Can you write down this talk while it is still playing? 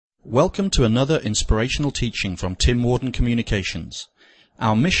Welcome to another inspirational teaching from Tim Warden Communications.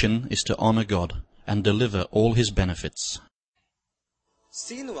 Our mission is to honor God and deliver all His benefits.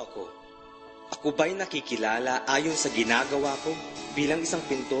 Sino ako? Ako ba'y nakikilala ayon sa ginagawa ko bilang isang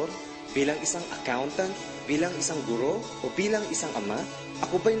pintor, bilang isang accountant, bilang isang guro, o bilang isang ama?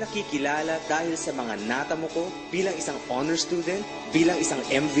 Ako ba'y nakikilala dahil sa mga natamo ko bilang isang honor student, bilang isang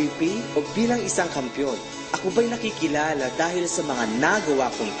MVP, o bilang isang kampiyon? Ako ba'y nakikilala dahil sa mga nagawa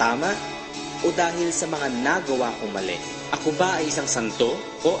kong tama o dahil sa mga nagawa kong mali? Ako ba ay isang santo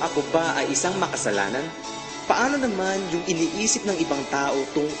o ako ba ay isang makasalanan? Paano naman yung iniisip ng ibang tao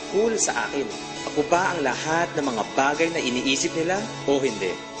tungkol sa akin? Ako ba ang lahat ng mga bagay na iniisip nila o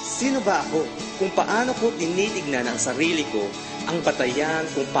hindi? Sino ba ako? Kung paano ko tinitignan ang sarili ko, ang batayan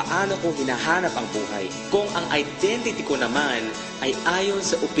kung paano ko hinahanap ang buhay. Kung ang identity ko naman ay ayon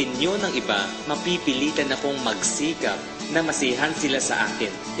sa opinyon ng iba, mapipilitan akong magsikap na masihan sila sa akin,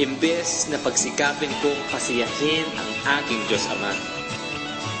 imbes na pagsikapin kong pasiyahin ang aking Diyos Ama.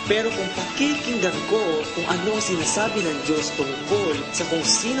 Pero kung pakikinggan ko kung ano ang sinasabi ng Diyos tungkol sa kung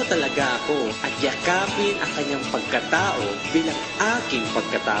sino talaga ako at yakapin ang kanyang pagkatao bilang aking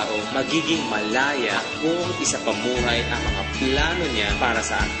pagkatao, magiging malaya kung isapamuhay ang mga plano niya para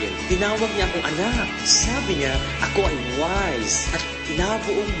sa akin. Tinawag niya akong anak. Sabi niya, ako ay wise at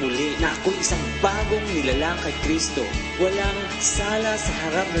nabuong muli na ako'y isang bagong nilalang kay Kristo. Walang sala sa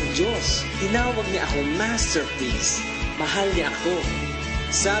harap ng Diyos. Tinawag niya akong masterpiece. Mahal niya ako.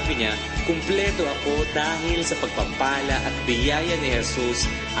 Sabi niya, kumpleto ako dahil sa pagpapala at biyaya ni Jesus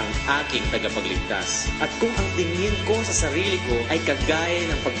ang aking tagapagligtas. At kung ang tingin ko sa sarili ko ay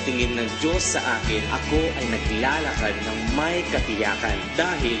kagaya ng pagtingin ng Diyos sa akin, ako ay naglalakad ng may katiyakan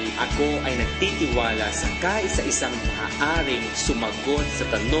dahil ako ay nagtitiwala sa kaisa-isang maaaring sumagot sa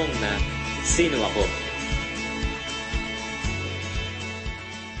tanong na, sino ako?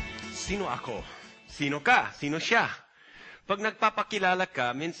 Sino ako? Sino ka? Sino siya? Pag nagpapakilala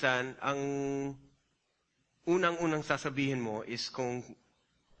ka, minsan, ang unang-unang sasabihin mo is kung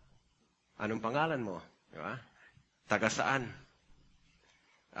anong pangalan mo. Di ba? Taga saan?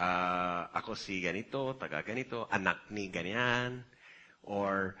 Ako si ganito, taga ganito, anak ni ganyan,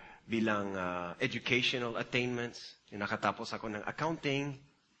 or bilang educational attainments. Yung nakatapos ako ng accounting,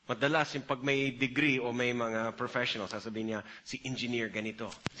 madalas yung pag may degree o may mga professional, sasabihin niya, si engineer ganito,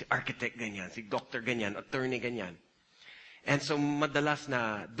 si architect ganyan, si doctor ganyan, attorney ganyan. And so, madalas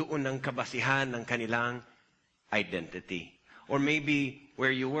na doon ang kabasihan ng kanilang identity. Or maybe,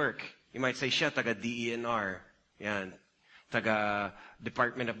 where you work, you might say, siya, taga DENR, yan, taga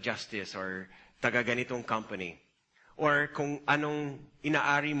Department of Justice, or taga ganitong company. Or kung anong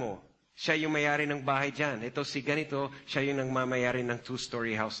inaari mo, siya yung mayari ng bahay dyan. Ito si ganito, siya yung nagmamayari ng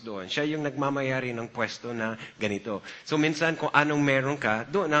 2-story house doon. Siya yung nagmamayari ng pwesto na ganito. So, minsan, kung anong meron ka,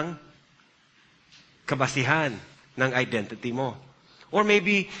 doon ang kabasihan ng identity mo. Or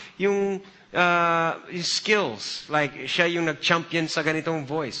maybe, yung skills. Like, siya yung nag-champion sa ganitong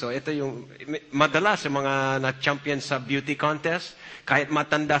voice. So, ito yung, madalas, yung mga nag-champion sa beauty contest, kahit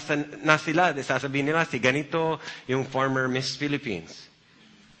matanda na sila, sasabihin nila, si ganito, yung former Miss Philippines.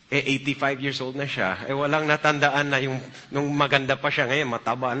 85 years old na siya. Walang natandaan na yung, nung maganda pa siya, ngayon,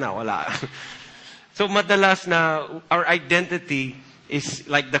 mataba na, wala. So, madalas na, our identity is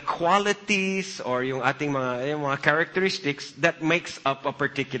like the qualities or yung ating mga characteristics that makes up a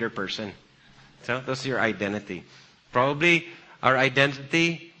particular person. So, that's your identity. Probably, our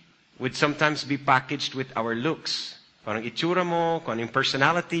identity would sometimes be packaged with our looks. Parang itsura mo, kung ano yung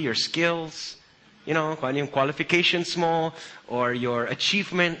personality, your skills, kung ano yung qualifications mo, or your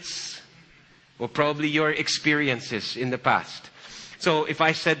achievements, or probably your experiences in the past. So, if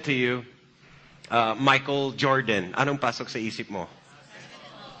I said to you, Michael Jordan, anong pasok sa isip mo?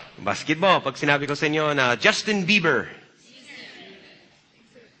 Basketball. Pag sinabi ko sa inyo na Justin Bieber.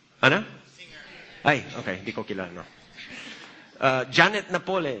 Ano? Ay, okay. Di ko kilala. No? Janet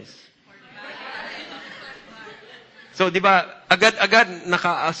Napoles. So, di ba, agad-agad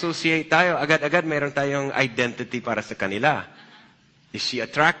naka-associate tayo. Agad-agad mayroon tayong identity para sa kanila. Is she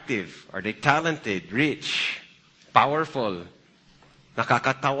attractive? Are they talented? Rich? Powerful?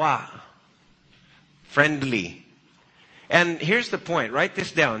 Nakakatawa? Friendly? And here's the point. Write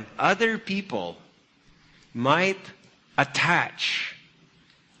this down. Other people might attach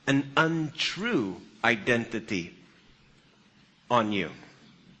an untrue identity on you.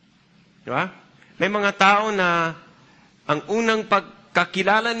 Diba? May mga tao na ang unang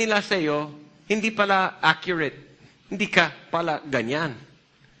pagkakilala nila sa iyo, hindi pala accurate. Hindi ka pala ganyan.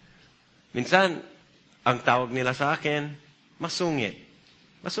 Minsan, ang tawag nila sa akin, masungit.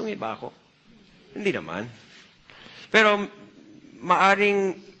 Masungit ba ako? Hindi naman. Pero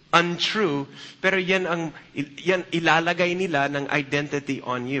maaring untrue, pero yan ilalagay nila ng identity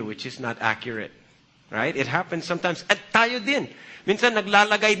on you, which is not accurate. Right? It happens sometimes. At tayo din. Minsan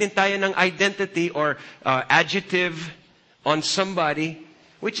naglalagay din tayo ng identity or adjective on somebody,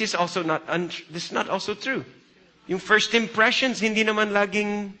 which is also this is not also true. Yung first impressions, hindi naman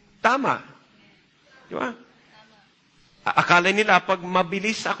laging tama. Di ba? Akala nila, pag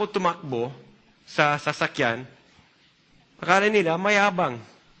mabilis ako tumakbo sa sasakyan, akala nila, mayabang.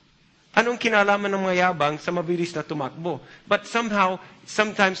 Anong kinalaman ng mayabang sa mabilis na tumakbo? But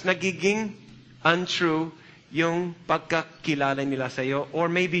sometimes nagiging untrue yung pagkakilala nila sa iyo, or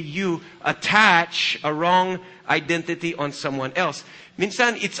maybe you attach a wrong identity on someone else.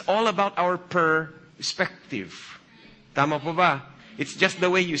 Minsan, it's all about our perspective. Tama po ba? It's just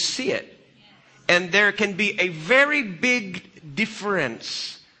the way you see it. And there can be a very big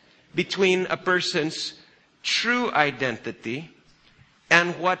difference between a person's true identity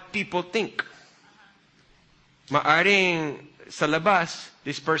and what people think. Maaring sa labas,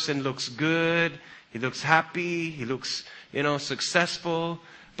 this person looks good, he looks happy, he looks, successful.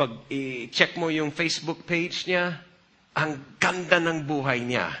 Pag i-check mo yung Facebook page niya, ang ganda ng buhay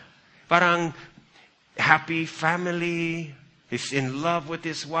niya. Parang happy family, he's in love with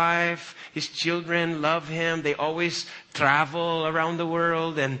his wife, his children love him, they always travel around the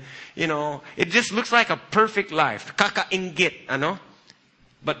world, and, it just looks like a perfect life. Kakainggit,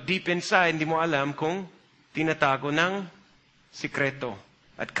 But deep inside, hindi mo alam kung tinatago ng sikreto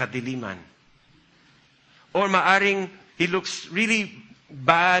at kadiliman. Or maaring he looks really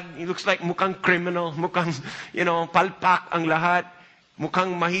bad, he looks like mukhang criminal, mukhang, palpak ang lahat,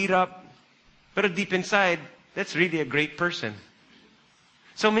 mukhang mahirap. Pero deep inside, that's really a great person.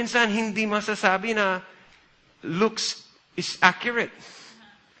 So minsan hindi masasabi na looks is accurate.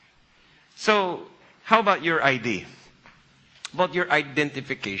 So, how about your ID? About your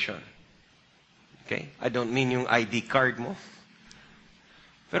identification? Okay? I don't mean yung ID card mo.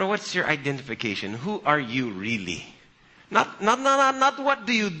 Pero what's your identification? Who are you really? Not what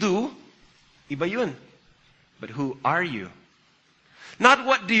do you do. Iba yun. But who are you? Not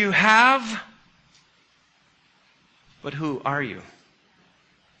what do you have. But who are you?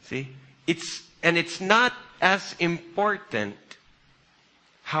 See? It's not as important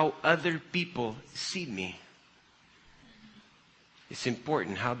how other people see me. It's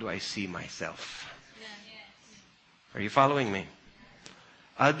important, how do I see myself? Are you following me?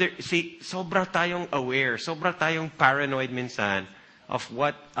 Sobra tayong aware, sobra tayong paranoid minsan of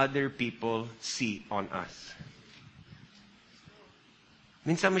what other people see on us.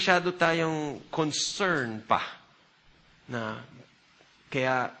 Minsan masyado tayong concerned pa na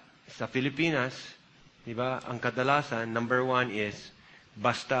kaya sa Pilipinas, di ba, ang kadalasan, number 1 is,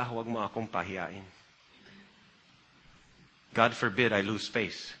 basta huwag mo akong pahiyain. God forbid I lose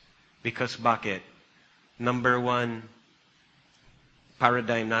face. Because bakit? Number 1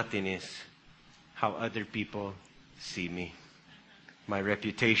 paradigm natin is how other people see me. My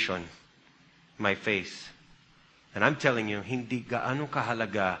reputation, my face. And I'm telling you, hindi gaano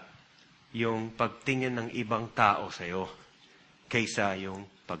kahalaga yung pagtingin ng ibang tao sa'yo kaysa yung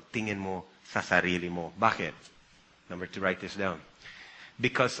pagtingin mo sa sarili mo. Bakit? Number 2, write this down.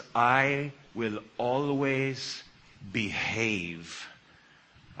 Because I will always behave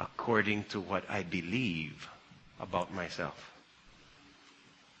according to what I believe about myself.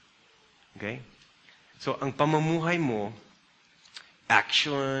 Okay? So, ang pamumuhay mo,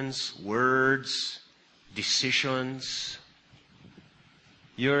 actions, words, decisions,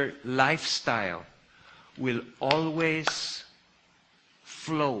 your lifestyle will always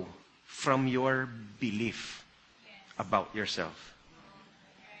flow from your belief about yourself.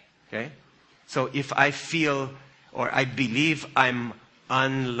 Okay? So, if I feel or I believe I'm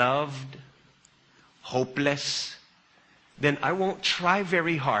unloved, hopeless, then I won't try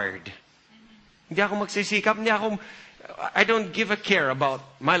very hard. Hindi ako magsisikap, I don't give a care about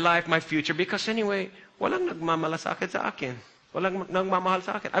my life, my future, because anyway, walang nagmamalasakit sa akin. Walang nagmamahal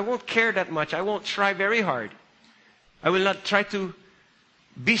sa akin. I won't care that much. I won't try very hard. I will not try to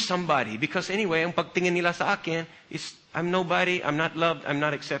be somebody, because anyway, ang pagtingin nila sa akin is, I'm nobody, I'm not loved, I'm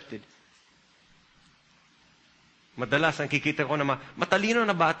not accepted. Madalas, ang kikita ko na matalino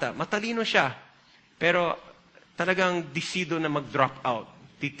na bata, matalino siya, pero talagang desido na mag-drop out,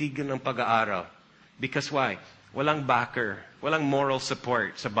 titigil ng pag-aaral. Because why? Walang backer, walang moral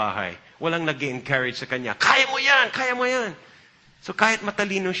support sa bahay, walang nag-encourage sa kanya, kaya mo yan, kaya mo yan. So kahit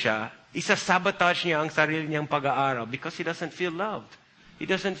matalino siya, isa-sabotage niya ang sarili niyang pag-aaral because he doesn't feel loved. He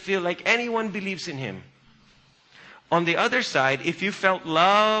doesn't feel like anyone believes in him. On the other side, if you felt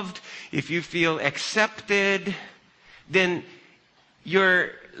loved, if you feel accepted, then your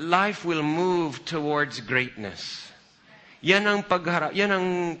life will move towards greatness. Yan ang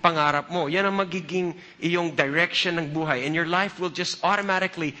pangarap mo. Yan ang magiging iyong direction ng buhay. And your life will just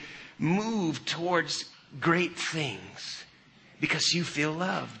automatically move towards great things. Because you feel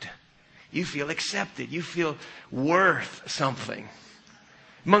loved. You feel accepted. You feel worth something.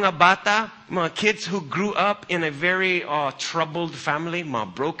 Mga bata, mga kids who grew up in a very troubled family,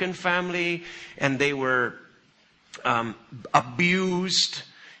 mga broken family, and they were abused,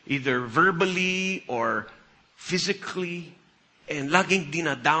 either verbally or physically, and laging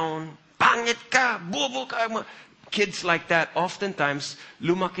dinadown, pangit ka, bobo ka. Kids like that, oftentimes,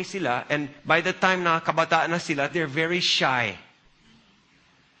 lumaki sila, and by the time na kabataan na sila, they're very shy.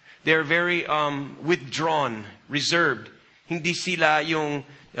 They're very withdrawn, reserved. Hindi sila yung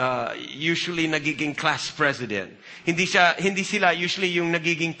usually nagiging class president. Hindi sila usually yung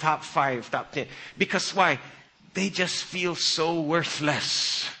nagiging top 5, top 10. Because why? They just feel so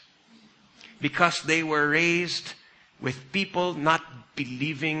worthless. Because they were raised with people not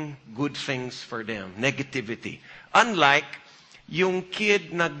believing good things for them. Negativity. Unlike yung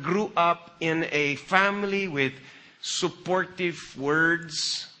kid na grew up in a family with supportive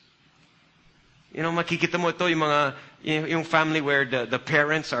words. You know, makikita mo ito yung family where the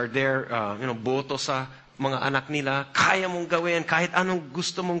parents are there, boto sa mga anak nila. Kaya mong gawin kahit anong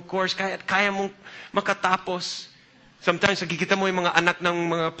gusto mong course, kaya mong makatapos. Sometimes nakikita mo yung mga anak ng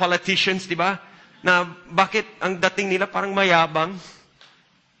mga politicians, di ba? Na bakit ang dating nila parang mayabang?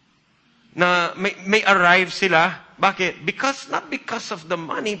 Na may arrive sila. Bakit? Not because of the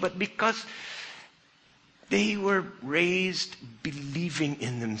money, but because they were raised believing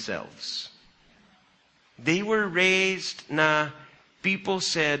in themselves. They were raised na people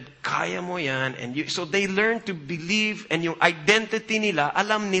said, kaya mo yan. So they learned to believe, and yung identity nila,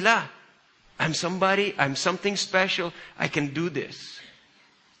 alam nila. I'm somebody, I'm something special, I can do this.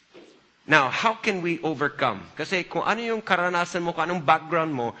 Now, how can we overcome? Kasi kung ano yung karanasan mo, kung anong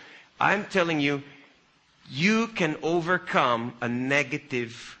background mo, I'm telling you, you can overcome a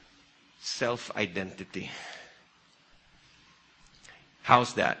negative self-identity.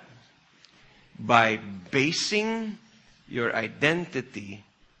 How's that? By basing your identity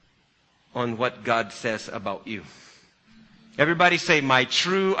on what God says about you. Everybody say, my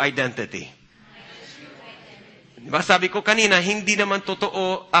true identity. Diba sabi ko kanina, hindi naman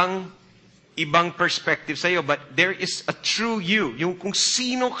totoo ang ibang perspective sa'yo, but there is a true you, yung kung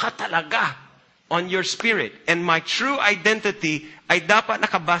sino ka talaga on your spirit. And my true identity ay dapat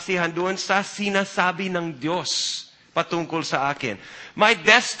nakabasihan doon sa sinasabi ng Diyos patungkol sa akin. My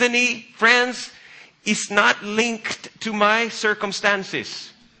destiny, friends, is not linked to my circumstances.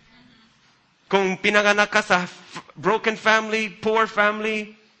 Kung pinanganak ka sa broken family, poor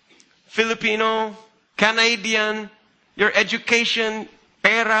family, Filipino, Canadian, your education,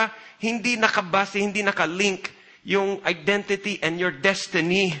 pera, hindi nakabase, hindi nakalink yung identity and your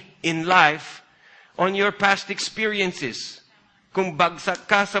destiny in life on your past experiences. Kung bagsak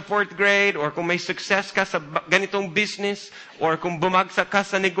ka sa 4th grade, or kung may success ka sa ganitong business, or kung bumagsak ka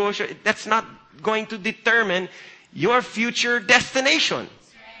sa negosyo, that's not going to determine your future destination.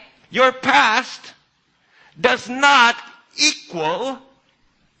 Your past does not equal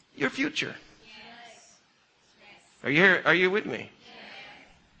your future. Are you with me?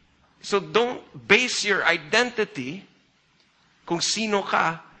 So don't base your identity kung sino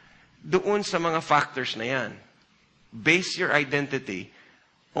ka doon sa mga factors na yan. Base your identity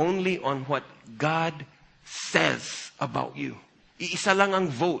only on what God says about you. Iisa lang ang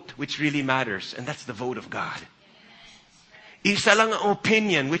vote which really matters, and that's the vote of God. Isa lang ang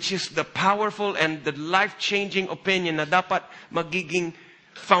opinion, which is the powerful and the life-changing opinion na dapat magiging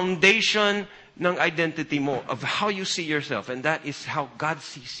foundation ng identity mo, of how you see yourself, and that is how God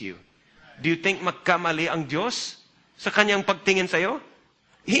sees you. Do you think magkamali ang Diyos sa kanyang pagtingin sa'yo?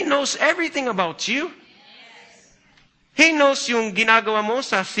 He knows everything about you. He knows yung ginagawa mo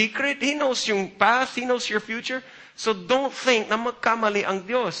sa secret. He knows yung past. He knows your future. So don't think na magkamali ang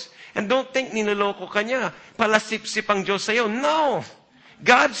Diyos. And don't think niloloko ka niya. Palasip-sip ang Diyos sa'yo. No!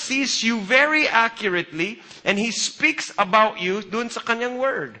 God sees you very accurately, and He speaks about you dun sa kanyang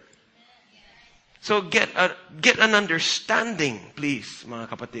word. So get an understanding, please, mga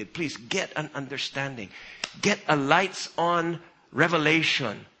kapatid. Please, get an understanding. Get a lights-on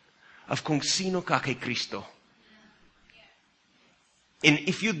revelation of kung sino ka kay Kristo. And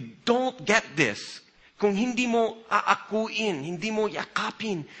if you don't get this, kung hindi mo aakuin, hindi mo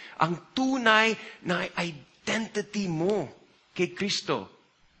yakapin ang tunay na identity mo kay Kristo,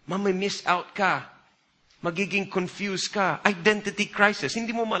 mamimiss out ka. Magiging confused ka. Identity crisis.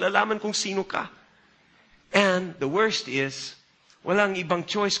 Hindi mo malalaman kung sino ka. And the worst is, walang ibang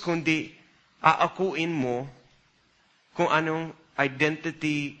choice kundi aakuin mo kung anong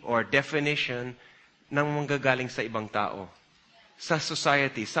identity or definition ng manggagaling sa ibang tao. Sa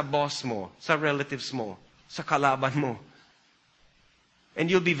society, sa boss mo, sa relatives mo, sa kalaban mo. And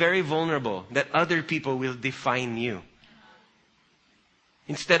you'll be very vulnerable that other people will define you.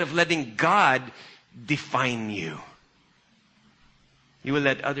 Instead of letting God define you, you will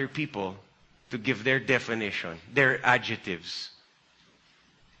let other people to give their definition, their adjectives.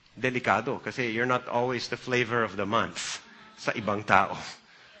 Delikado kasi you're not always the flavor of the month sa ibang tao.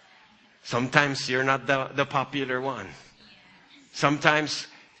 Sometimes you're not the popular one.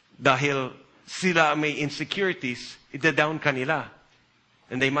 Sometimes dahil sila may insecurities, ida-down ka nila.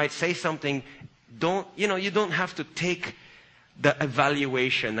 And they might say something, you don't have to take the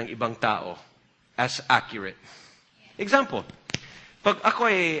evaluation ng ibang tao as accurate. Example, pag ako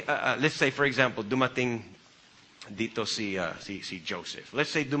let's say for example, dumating dito si Joseph.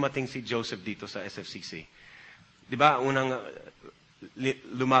 Let's say dumating si Joseph dito sa SFCC. 'Di ba, unang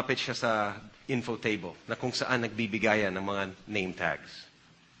lumapit siya sa info table na kung saan nagbibigayan ng mga name tags.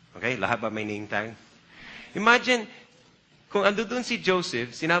 Okay? Lahat ba may name tag? Imagine, kung ando doon si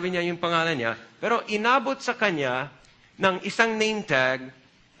Joseph, sinabi niya yung pangalan niya, pero inabot sa kanya ng isang name tag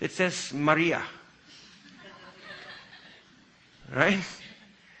that says Maria. Right?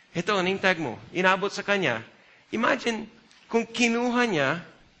 Ito, name tag mo. Inabot sa kanya. Imagine, kung kinuha niya,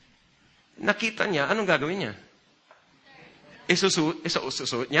 nakita niya, anong gagawin niya?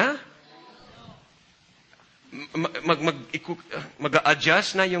 Isusuot niya?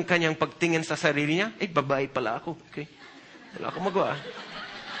 Mag-adjust na yung kanyang pagtingin sa sarili niya? Babae pala ako. Okay. Wala akong magawa.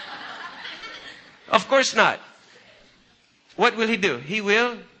 Of course not. What will he do? He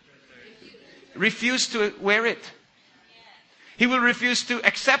will refuse to wear it. He will refuse to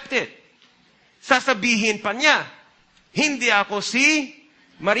accept it. Sasabihin pa niya, hindi ako si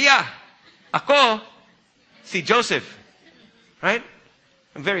Maria. Ako si Joseph. Right?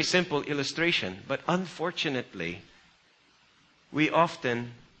 A very simple illustration. But unfortunately, we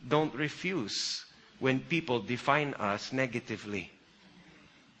often don't refuse when people define us negatively.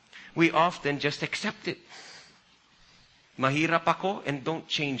 We often just accept it. Mahirap ako and don't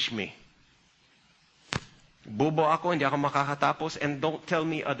change me. Bobo ako, hindi ako makakatapos and don't tell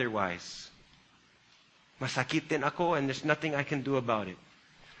me otherwise. Masakit din ako and there's nothing I can do about it.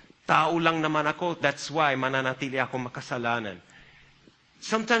 Tao lang naman ako, that's why mananatili ako makasalanan.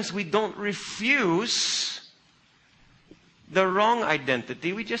 Sometimes we don't refuse the wrong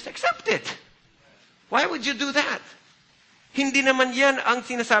identity, we just accept it. Why would you do that? Hindi naman yan ang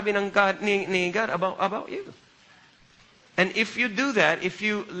sinasabi ng God, ni God about you. And if you do that, if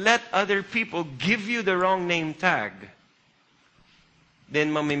you let other people give you the wrong name tag,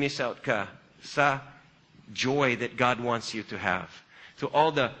 then mamimiss out ka sa joy that God wants you to have. To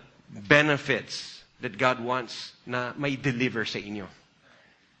all the benefits that God wants na may deliver sa inyo.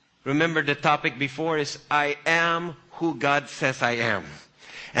 Remember the topic before is, I am who God says I am.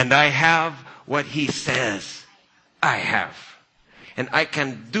 And I have what He says I have. And I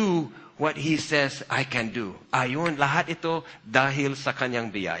can do what He says I can do. Ayun, lahat ito dahil sa Kanyang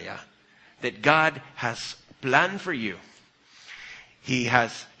biyaya. That God has planned for you. He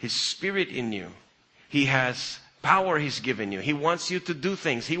has His Spirit in you. He has power He's given you. He wants you to do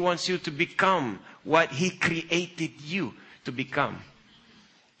things. He wants you to become what He created you to become.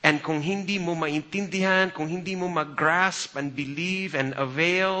 And kung hindi mo maintindihan, kung hindi mo mag-grasp and believe and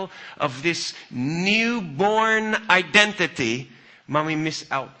avail of this newborn identity, mamimiss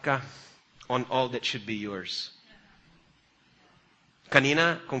out ka on all that should be yours.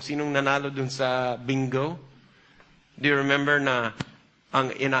 Kanina, kung sinong nanalo dun sa bingo, do you remember na ang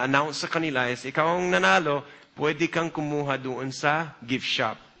ina-announce sa kanila is, ikaw ang nanalo, pwede kang kumuha doon sa gift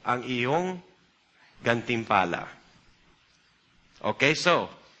shop ang iyong gantimpala. Okay, so,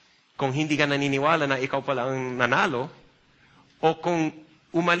 kung hindi ka naniniwala na ikaw pala ang nanalo, o kung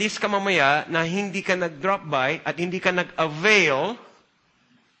umalis ka mamaya na hindi ka nag-drop by at hindi ka nag-avail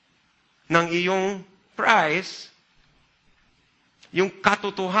ng iyong prize, yung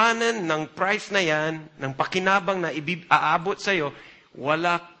katotohanan ng prize na yan, ng pakinabang na aabot sa'yo,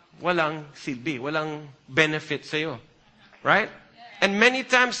 walang silbi, walang benefit sa'yo. Right? And many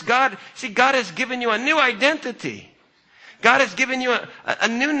times God has given you a new identity. God has given you a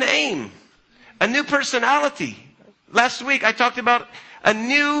new name, a new personality. Last week I talked about a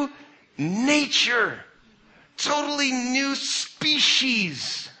new nature, totally new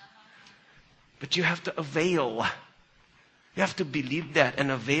species. But you have to avail. You have to believe that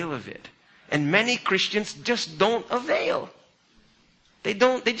and avail of it. And many Christians just don't avail. They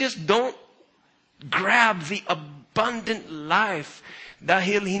just don't grab the abundant life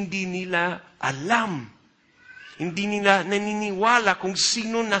dahil hindi nila alam. Hindi nila naniniwala kung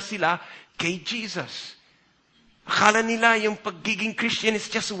sino na sila kay Jesus. Akala nila yung pagiging Christian is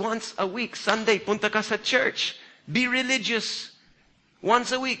just once a week. Sunday, punta ka sa church. Be religious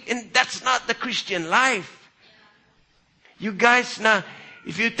once a week. And that's not the Christian life. You guys na,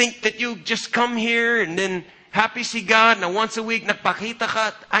 if you think that you just come here and then happy si God na once a week nagpakita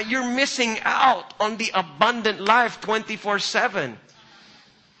ka, you're missing out on the abundant life 24/7.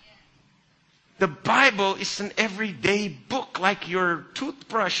 The Bible is an everyday book, like your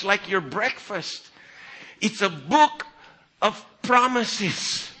toothbrush, like your breakfast. It's a book of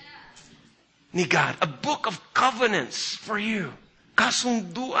promises ni God. A book of covenants for you.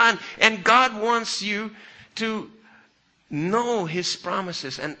 Kasunduan. And God wants you to know His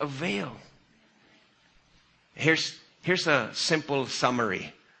promises and avail. Here's a simple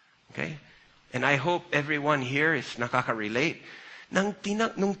summary. Okay? And I hope everyone here is nakaka-relate. Nung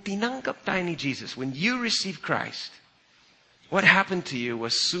tinanggap tayo ni Jesus, when you received Christ, what happened to you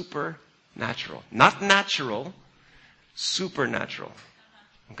was supernatural. Not natural, supernatural.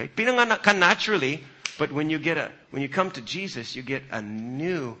 Okay? Pinanganak ka naturally, but when you come to Jesus, you get a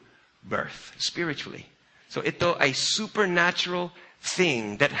new birth spiritually. So ito ay supernatural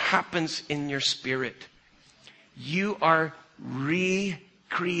thing that happens in your spirit. You are recreated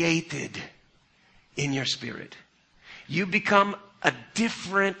in your spirit. You become a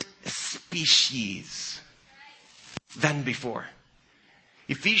different species than before.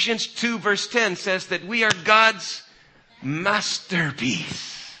 Ephesians 2 verse 10 says that we are God's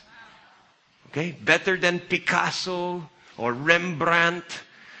masterpiece. Okay? Better than Picasso or Rembrandt,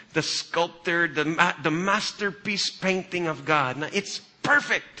 the sculptor, the masterpiece painting of God. Now, it's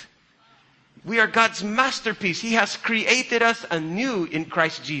perfect. We are God's masterpiece. He has created us anew in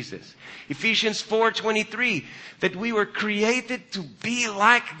Christ Jesus. Ephesians 4:23, that we were created to be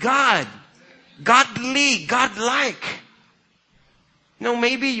like God. Godly, godlike. Now,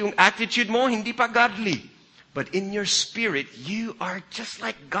 maybe yung attitude mo, hindi pa godly. But in your spirit, you are just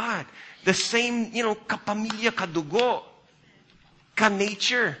like God. The same, kapamilya, kadugo,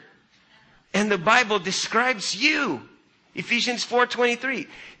 ka-nature. And the Bible describes you. Ephesians 4:23.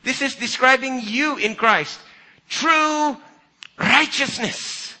 This is describing you in Christ. True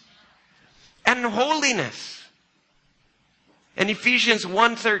righteousness and holiness. And Ephesians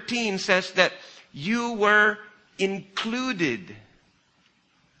 1:13 says that you were included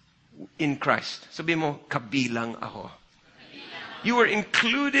in Christ. Sabi mo, kabilang ako. You were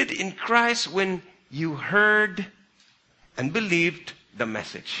included in Christ when you heard and believed the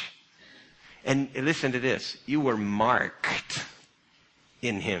message. And listen to this. You were marked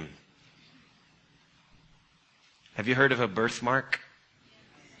in Him. Have you heard of a birthmark?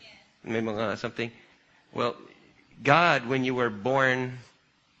 May mga something? Well, God, when you were born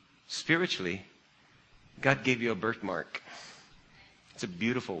spiritually, God gave you a birthmark. It's a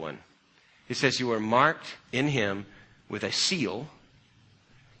beautiful one. It says you were marked in Him with a seal,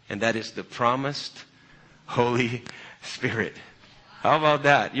 and that is the promised Holy Spirit. How about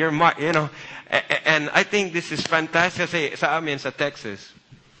that? You're marked, and I think this is fantastic kasi sa amin sa Texas,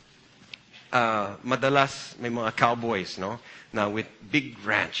 madalas may mga cowboys, no? Now with big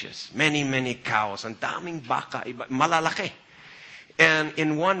ranches, many cows, ang daming baka, malalaki. And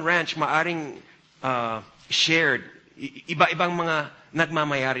in one ranch, maaring shared, iba-ibang mga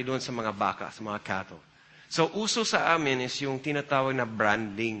nagmamayari doon sa mga baka, sa mga cattle. So uso sa amin is yung tinatawag na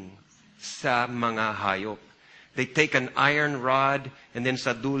branding sa mga hayop. They take an iron rod and then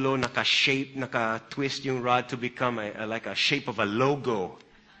sa dulo naka-twist yung rod to become like a shape of a logo.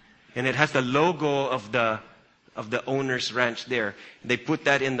 And it has the logo of the owner's ranch there. They put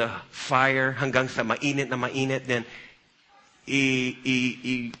that in the fire hanggang sa mainit na mainit. Then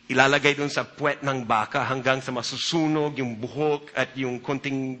ilalagay dun sa puwet ng baka hanggang sa masusunog yung buhok at yung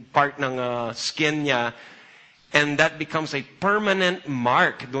konting part ng skin niya. And that becomes a permanent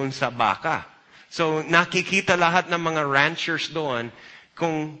mark dun sa baka. So nakikita lahat ng mga ranchers doon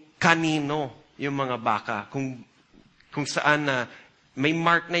kung kanino yung mga baka. Kung saan na may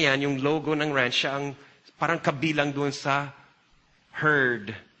mark na yan, yung logo ng ranch, siya ang parang kabilang doon sa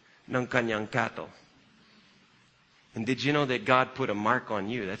herd ng kanyang cattle. And did you know that God put a mark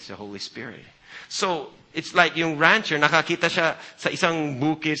on you? That's the Holy Spirit. So, it's like yung rancher, nakakita siya sa isang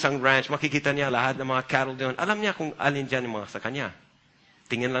bukid, isang ranch, makikita niya lahat ng mga cattle doon. Alam niya kung alin dyan yung mga sa kanya.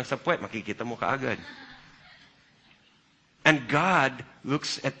 Tingin lang sa puwet, makikita mo kaagad. And God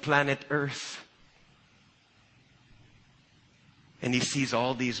looks at planet Earth. And He sees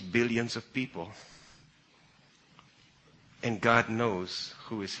all these billions of people. And God knows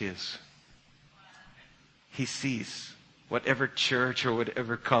who is His. He sees whatever church or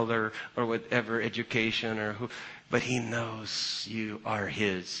whatever color or whatever education but He knows you are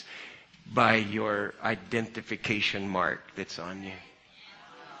His by your identification mark that's on you.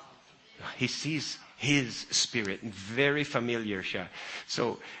 He sees His Spirit. Very familiar siya.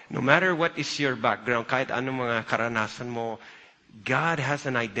 So, no matter what is your background, kahit anong mga karanasan mo, God has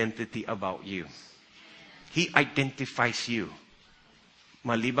an identity about you. He identifies you.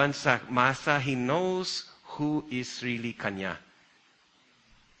 Maliban sa masa, He knows who is really Kanya.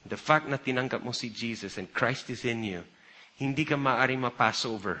 The fact na tinanggap mo si Jesus and Christ is in you, hindi ka maaari ma-pass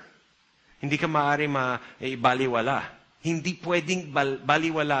over. Hindi ka maaari ma-ibaliwala. Hindi pwedeng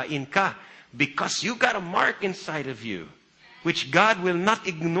baliwalain ka because you got a mark inside of you which God will not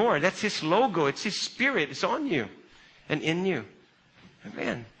ignore. That's His logo. It's His Spirit. It's on you and in you.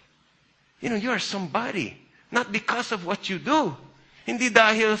 Amen. You are somebody. Not because of what you do. Hindi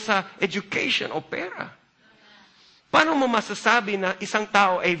dahil sa education o pera. Paano mo masasabi na isang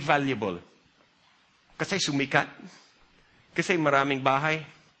tao ay valuable? Kasi sumikat? Kasi maraming bahay?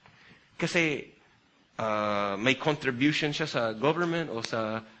 Kasi may contribution siya sa government o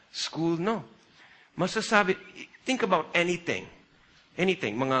sa school? No. Masasabi, think about anything.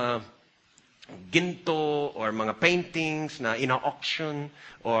 Anything. Mga ginto or mga paintings na ina-auction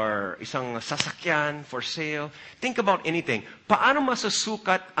or isang sasakyan for sale. Think about anything. Paano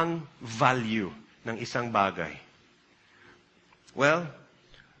masasukat ang value ng isang bagay? Well,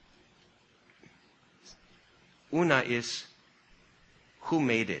 una is who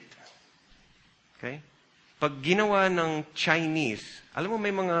made it. Okay? Pag ginawa ng Chinese, alam mo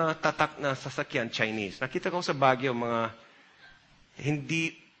may mga tatak na sasakyan Chinese. Nakita ko sa Baguio mga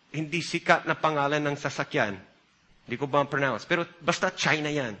hindi sikat na pangalan ng sasakyan. Hindi ko ba pronounce. Pero basta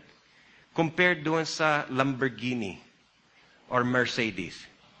China yan. Compared doon sa Lamborghini or Mercedes.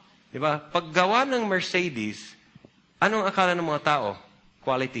 Di ba? Paggawa ng Mercedes, anong akala ng mga tao?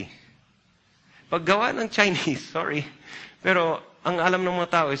 Quality. Paggawa ng Chinese, sorry. Pero ang alam ng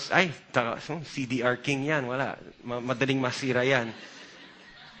mga tao is, CDR King yan. Wala. Madaling masira yan.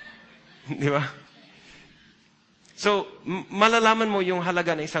 Di ba? So, malalaman mo yung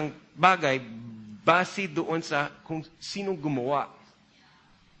halaga ng isang bagay base doon sa kung sinong gumawa.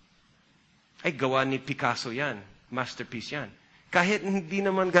 Ay, gawa ni Picasso yan. Masterpiece yan. Kahit hindi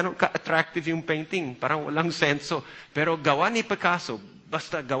naman ganun ka-attractive yung painting, parang walang senso. Pero gawa ni Picasso,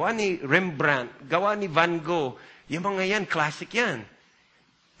 basta gawa ni Rembrandt, gawa ni Van Gogh, yung mga yan, classic yan.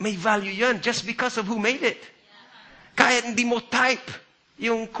 May value yan just because of who made it. Kahit hindi mo type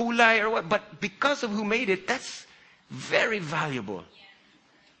yung kulay or what, but because of who made it, that's very valuable.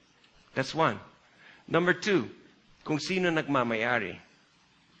 That's one. Number two, kung sino nagmamayari.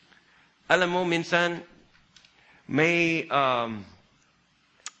 Alam mo, minsan, may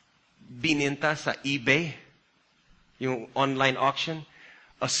bininta sa eBay, yung online auction,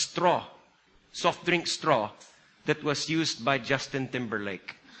 a straw, soft drink straw, that was used by Justin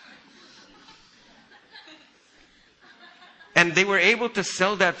Timberlake. And they were able to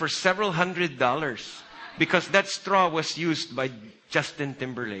sell that for several $100s because that straw was used by Justin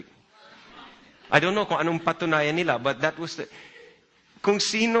Timberlake. I don't know kung anong patunayan nila, but that was the... Kung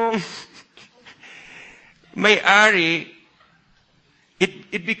sinong may-ari,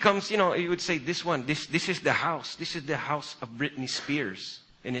 it becomes, you would say, this is the house. This is the house of Britney Spears,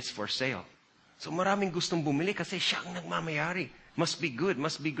 and it's for sale. So maraming gustong bumili kasi siya ang nagmamayari. Must be good,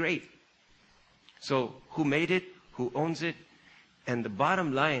 must be great. So, who made it? Who owns it? And the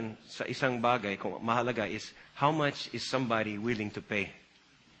bottom line sa isang bagay, kung mahalaga, is how much is somebody willing to pay?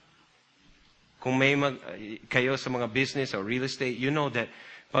 Kung may kayo sa mga business or real estate, you know that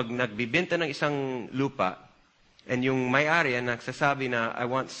pag nagbibenta ng isang lupa, and yung may-ari ang nagsasabi na, I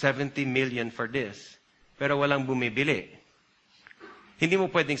want 70 million for this, pero walang bumibili. Hindi mo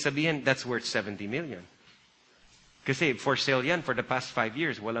pwedeng sabihin, that's worth 70 million. Kasi for sale yan for the past 5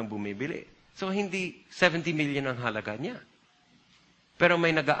 years, walang bumibili. So hindi 70 million ang halaga niya. Pero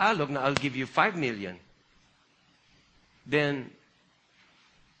may nag-aalok na I'll give you 5 million. Then,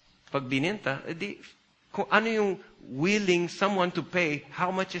 pag bininta, kung ano yung willing someone to pay,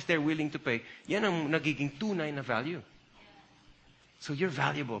 how much is they're willing to pay, yan ang nagiging tunay na value. So you're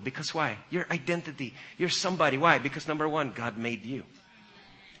valuable because why? Your identity. You're somebody. Why? Because number one, God made you.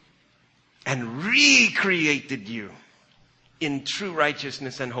 And recreated you in true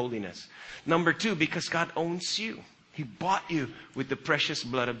righteousness and holiness. Number two, because God owns you. He bought you with the precious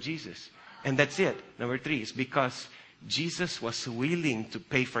blood of Jesus. And that's it. Number three is because Jesus was willing to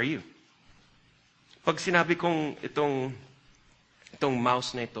pay for you. Pag sinabi kong itong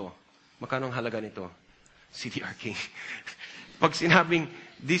mouse na ito, magkano ang halaga nito? CDR King. Pag sinabing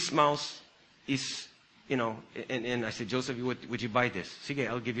this mouse is and I said, Joseph, would you buy this? Sige,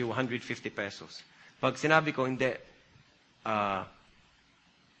 I'll give you 150 pesos. Pag sinabi ko, hindi,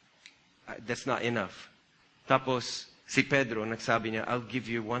 that's not enough. Tapos, si Pedro, nagsabi niya, I'll give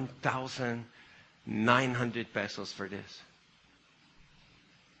you 1,900 pesos for this.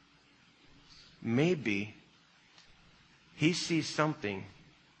 Maybe he sees something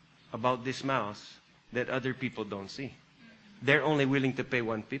about this mouse that other people don't see. They're only willing to pay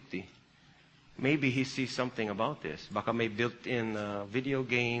 150. Maybe he sees something about this. Baka may built-in video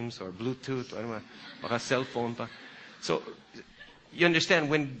games or Bluetooth or baka cell phone pa. So, you understand,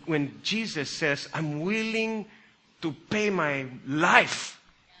 when Jesus says, I'm willing to pay my life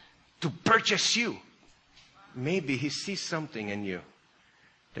to purchase you, maybe he sees something in you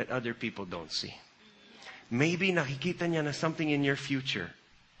that other people don't see. Maybe nakikita niya na something in your future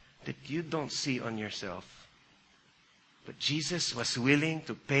that you don't see on yourself. But Jesus was willing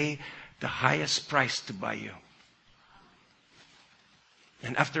to pay the highest price to buy you.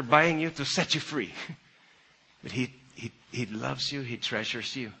 And after buying you, to set you free. But He loves you, He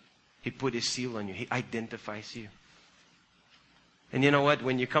treasures you. He put His seal on you. He identifies you. And you know what?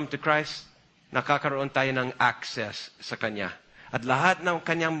 When you come to Christ, nakakaroon tayo ng access sa Kanya. At lahat ng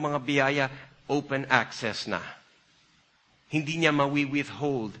Kanyang mga biyaya, open access na. Hindi niya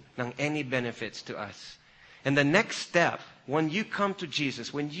mawi-withhold ng any benefits to us. And the next step, when you come to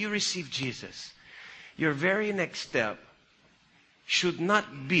Jesus, when you receive Jesus, your very next step should not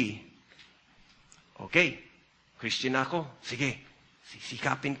be, okay, Christian ako, sige,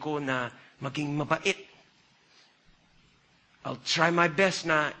 sisikapin ko na maging mabait. I'll try my best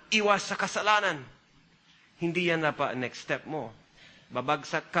na iwas sa kasalanan. Hindi yan na pa next step mo.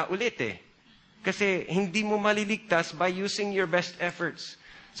 Babagsak ka ulit eh. Kasi hindi mo maliligtas by using your best efforts.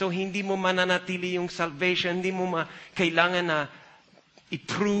 So, hindi mo mananatili yung salvation. Hindi mo kailangan na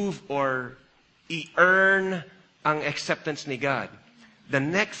i-prove or i-earn ang acceptance ni God. The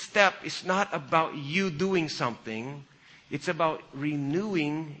next step is not about you doing something. It's about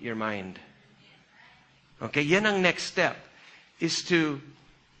renewing your mind. Okay, yan ang next step. Is to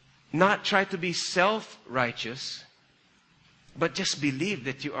not try to be self-righteous, but just believe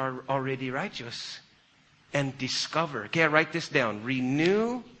that you are already righteous. And discover. Okay, write this down.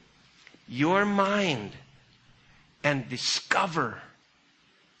 Renew your mind and discover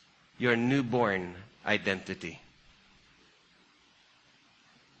your newborn identity.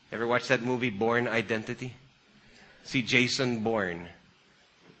 Ever watch that movie, Born Identity? Si Jason Bourne.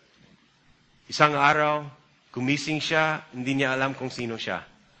 Isang araw, gumising siya, hindi niya alam kung sino siya.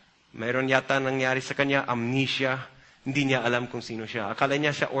 Mayroon yata nangyari sa kanya, amnesia, hindi niya alam kung sino siya. Akala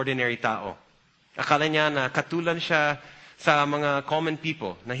niya siya ordinary tao. Akala niya na katulan siya sa mga common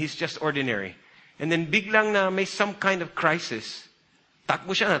people, na he's just ordinary. And then biglang na may some kind of crisis.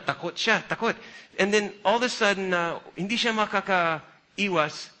 Takbo siya na, takot. And then all of a sudden, hindi siya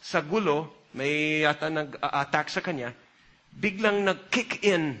makakaiwas sa gulo, may yata nag-attack sa kanya, biglang nag-kick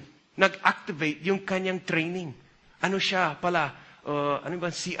in, nag-activate yung kanyang training. Ano siya pala? Ano ba,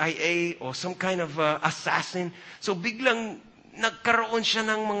 CIA or some kind of assassin? So biglang nagkaroon siya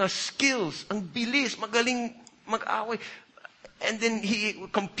ng mga skills. Ang bilis, magaling mag-away. And then,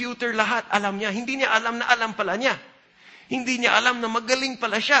 computer lahat, alam niya. Hindi niya alam na alam pala niya. Hindi niya alam na magaling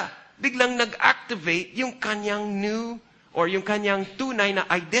pala siya. Biglang nag-activate yung kanyang new, or yung kanyang tunay na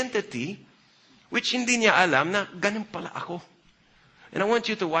identity, which hindi niya alam na ganun pala ako. And I want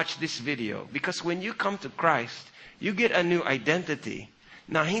you to watch this video, because when you come to Christ, you get a new identity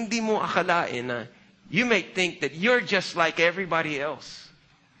na hindi mo akalain na you may think that you're just like everybody else.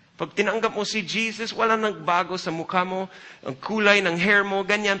 Pag tinanggap mo si Jesus, walang nagbago sa mukha mo, ang kulay ng hair mo,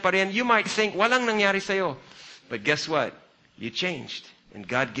 ganyan pa rin. You might think, walang nangyari sa'yo. But guess what? You changed. And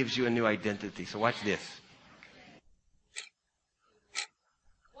God gives you a new identity. So watch this.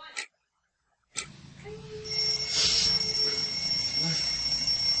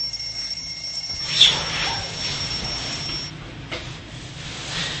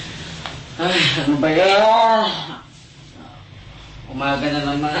 Ay, ano ba yan? Umaga na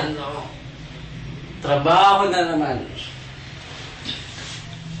naman, no? Trabaho na naman.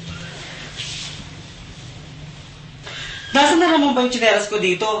 Nasaan na naman ba yung tsinelas ko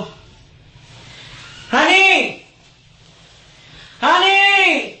dito? Honey!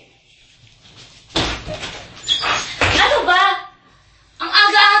 Honey! Ano ba? Ang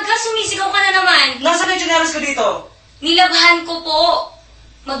aga-aga, sumisigaw ka na naman. Nasaan na yung tsinelas ko dito? Nilabhan ko po.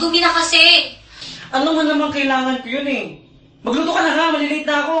 Madumi na kasi. Ano man naman kailangan ko yun eh. Magluto ka na ha, malilate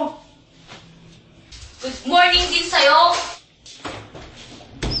na ako. Good morning din sa'yo.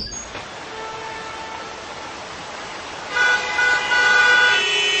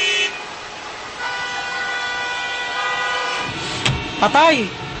 Patay!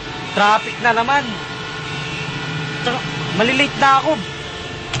 Traffic na naman. Tsaka, malilate na ako.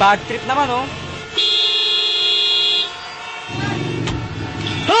 Bad trip naman, oh.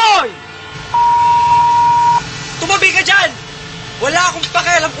 Hoy! Tumabi ka dyan! Wala akong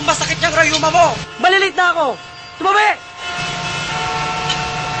pakialam kung masakit yung rayuma mo! Malilate na ako! Tumabi!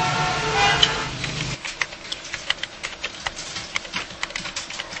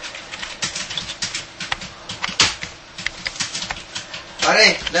 Pare,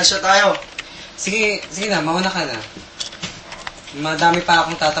 lunch na tayo. Sige na, mauna ka na. Madami pa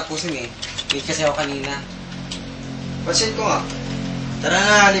akong tatapusin eh. Late kasi ako kanina. Pansin ko nga. Tara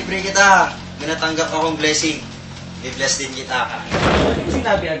na, libre kita. Minatanggap akong blessing. I-bless din kita.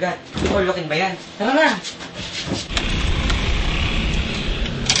 Sinabi agad. Iporlokin ba yan? Tara na!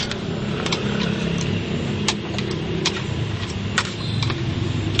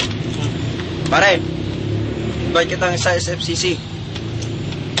 Pare, invite kitang sa SFCC.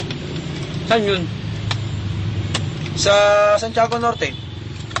 Saan yun? Sa Santiago Norte.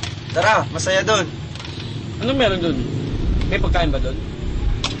 Tara, masaya doon. Anong meron dun? May pagkain ba dun?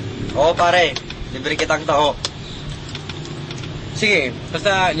 Oo pare, libre kitang tao. Sige,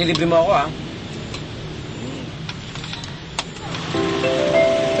 basta nilibre mo ako, ah.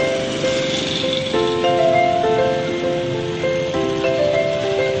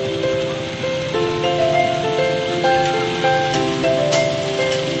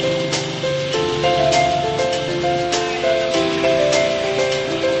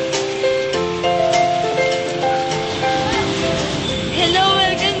 Hello,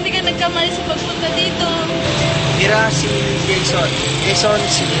 welcome. Hindi ka nagkamali sa pagpunta dito. Mira, si Jason. Jason,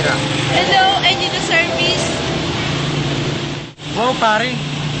 si Mira. Hello, I need a service. Wow, pare.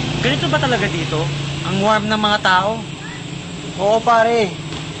 Ganito ba talaga dito? Ang warm ng mga tao. Oo pare,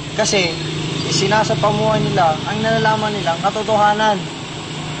 kasi isinasapamuhan nila ang nalalaman nilang katotohanan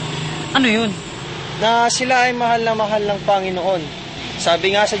Ano yun? na sila ay mahal na mahal ng Panginoon.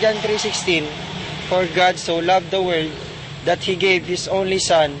 Sabi nga sa John 3:16, For God so loved the world that He gave His only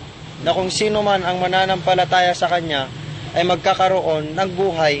Son, na kung sino man ang mananampalataya sa Kanya ay magkakaroon ng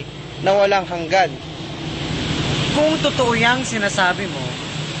buhay na walang hanggan. Kung totoo yang sinasabi mo,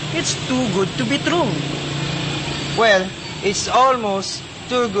 it's too good to be true. Well, it's almost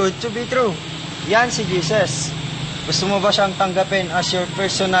too good to be true. Yan si Jesus. Gusto mo ba siyang tanggapin as your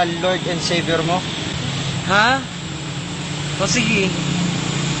personal Lord and Savior mo? Ha? O sige.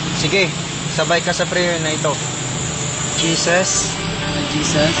 Sige, sabay ka sa prayer na ito. Jesus,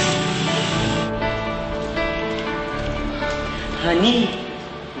 Jesus? Honey,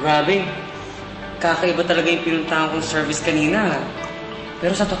 grabe. Kakaiba talaga yung pinuntahan kong service kanina.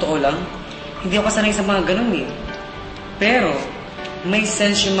 Pero sa totoo lang, hindi ako sanay sa mga ganun eh. Pero, may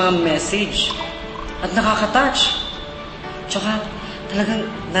sense yung mga message. At nakaka-touch. Tsaka, talagang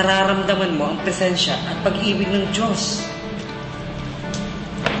nararamdaman mo ang presensya at pag-ibig ng Diyos.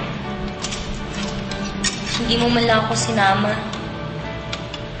 Hindi mo man lang ako sinama.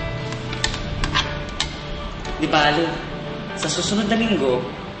 Di bale, sa susunod na linggo,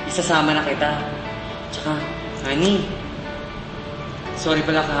 isasama na kita. Tsaka, honey, sorry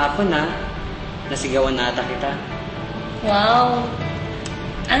pala kahapon ha, nasigawan na ata kita. Wow!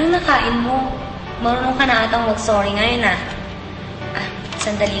 Ano nakain mo? Marunong ka na atang mag-sorry ngayon, ah. Ah,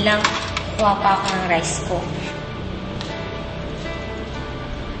 sandali lang. Kuha pa ako ng rice ko.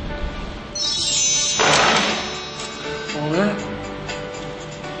 Oo nga.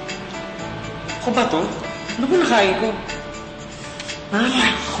 Ako ba to? Ano ba nakain ko?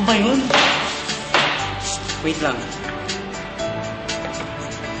 Ako ba yun? Wait lang.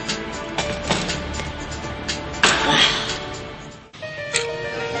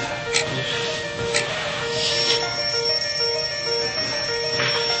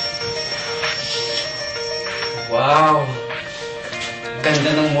 Wow!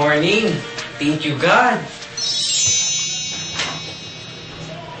 Ganda ng morning. Thank you, God.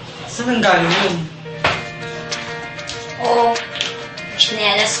 Saan ang galing yun? Oo.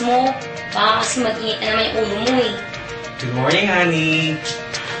 Chinelas mo. Baka kasi mag-init na naman yung ulo mo, eh. Good morning, honey.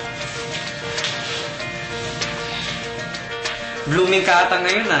 Blooming ka ata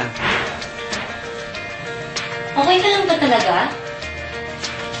ngayon, ah. Okay ka lang ba talaga?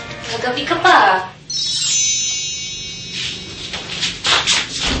 Nagabi ka pa, ah.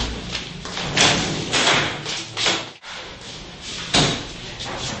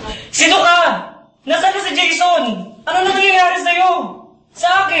 Sino ka? Nasaan na si Jason? Ano na nangyayari sa'yo? Sa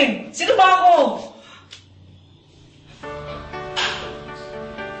akin? Sino ba ako?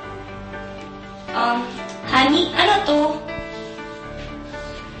 Honey, ano to?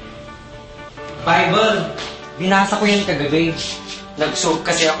 Bible. Binasa ko yan kagabi. Nag-soap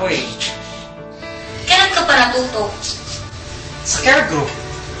kasi ako eh. Kailan ka pa natuto? Sa care group.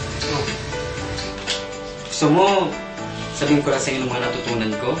 Gusto mo, sabihin ko lang sa'yo ng mga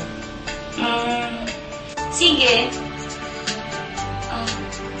natutunan ko? Sige.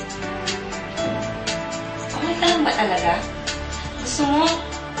 Okay ka lang ba talaga? Gusto mo,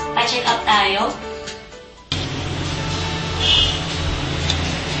 pa-check up tayo?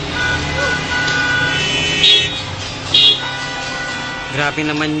 Grabe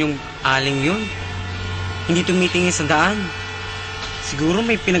naman yung aling yun. Hindi tumitingin sa daan. Siguro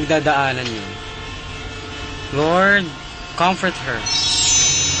may pinagdadaanan yun. Lord, comfort her.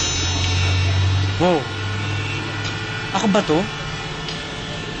 Wow. Ako ba to?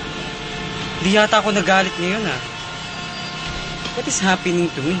 Di yata ako nagalit ngayon ah. What is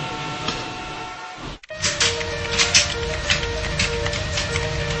happening to me?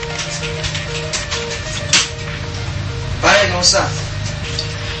 Pare, kamusta?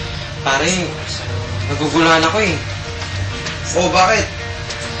 Pare, naguguluhan ako eh. Oh, bakit?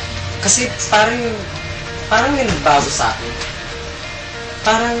 Kasi parang may nagbago sa akin.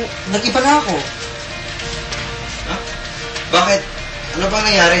 Parang nag-iba na ako. Ha? Bakit? Ano bang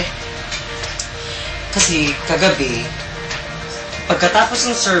nangyari? Kasi kagabi, pagkatapos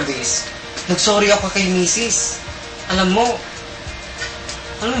ng service, nag-sorry ako kay Mrs. Alam mo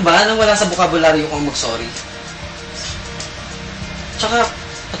ba, nang wala sa bokabularyo kong mag-sorry? Tsaka,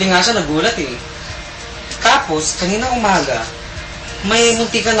 pati nga siya nagulat eh. Tapos, kanina umaga, may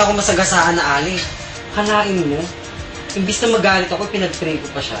muntikan ako masagasaan na ali. Hanain mo, imbis na magalit ako, pinag-pray ko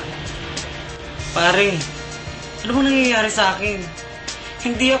pa siya. Pare, ano mo nangyayari sa akin?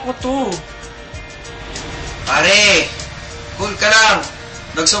 Hindi ako to. Pare, cool ka lang.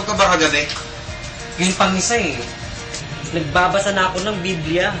 Nag-soap ka ba kagabi? Yun pang isa eh. Nagbabasa na ako ng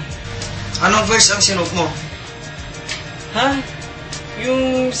Biblia. Anong verse ang sinuot mo? Ha?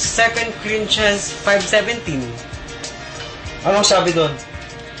 Yung 2 Corinthians 5:17. Anong sabi doon?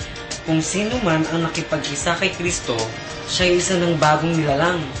 Kung sino man ang nakipag-isa kay Kristo, siya ay isa ng bagong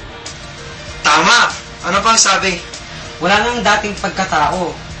nilalang. Tama! Ano pang sabi? Wala nang dating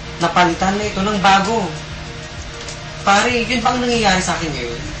pagkatao. Napalitan na ito ng bago. Pare, yun ba ang nangyayari sa akin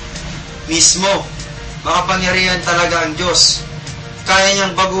ngayon? Mismo. Makapangyarihan talaga ang Diyos. Kaya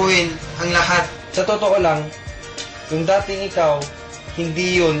niyang baguhin ang lahat. Sa totoo lang, yung dating ikaw,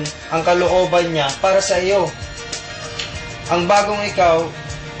 hindi yun ang kalooban niya para sa iyo. Ang bagong ikaw,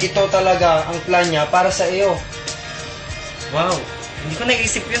 ito talaga ang plan niya para sa iyo. Wow, hindi ko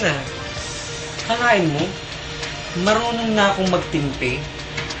naisip yun ah. Kalain mo, marunong na akong magtimpe,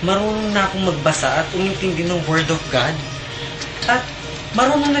 marunong na akong magbasa at umintindi ng Word of God. At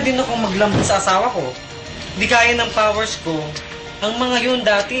marunong na din akong maglambot sa asawa ko. Di kaya ng powers ko ang mga yun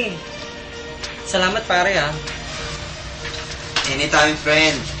dati. Salamat pare ah. Anytime,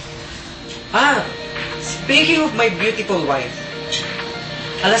 friend. Speaking of my beautiful wife,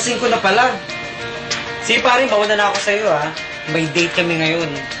 5:00 na pala. Sige pare, mauna na ako sa iyo ah. May date kami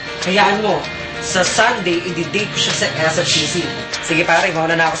ngayon. Hayaan mo, sa Sunday, i-date ko siya sa SFCC. Sige pare,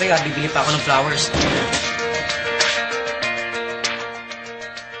 mauna na ako sa iyo ah. Bibili pa ako ng flowers.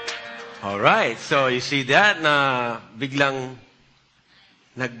 Alright, so you see that na biglang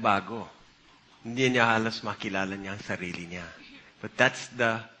nagbago. Hindi niya halos makilala niya ang sarili niya. But that's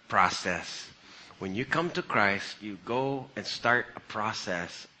the process. When you come to Christ, you go and start a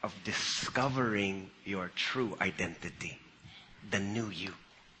process of discovering your true identity. The new you.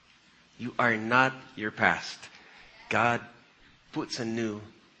 You are not your past. God puts a new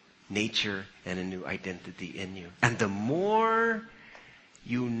nature and a new identity in you. And the more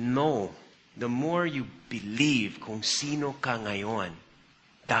you know, the more you believe kung sino ka ngayon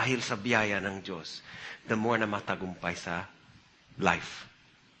dahil sa biyaya ng Diyos, the more na matagumpay sa life.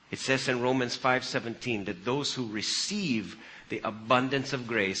 It says in Romans 5:17 that those who receive the abundance of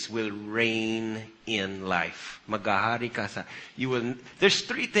grace will reign in life. Magahari ka sa... There's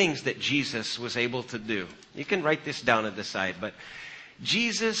 3 things that Jesus was able to do. You can write this down at the side, but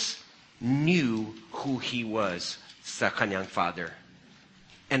Jesus knew who He was sa kanyang Father.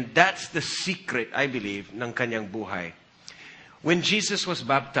 And that's the secret, I believe, ng kanyang buhay. When Jesus was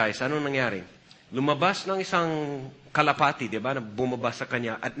baptized, anong nangyari? Lumabas ng isang kalapati, di ba, na bumaba sa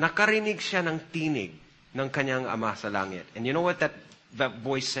kanya at nakarinig siya ng tinig ng kanyang Ama sa langit. And you know what that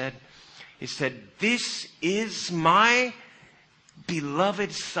voice said? It said, "This is my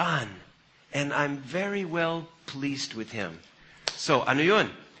beloved Son, and I'm very well pleased with Him." So, ano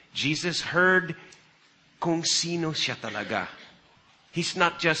yun? Jesus heard kung sino siya talaga. He's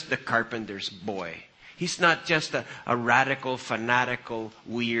not just the carpenter's boy. He's not just a radical, fanatical,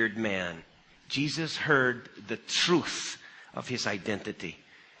 weird man. Jesus heard the truth of his identity.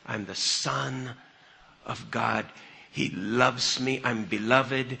 I'm the Son of God. He loves me. I'm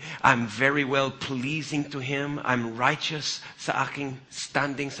beloved. I'm very well pleasing to Him. I'm righteous sa aking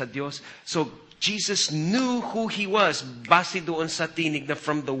standing sa Diyos. So Jesus knew who He was base doon sa tinig na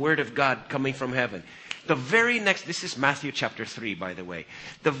from the Word of God coming from heaven. The very next, this is Matthew chapter 3, by the way.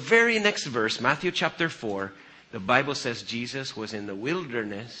 The very next verse, Matthew chapter 4, the Bible says Jesus was in the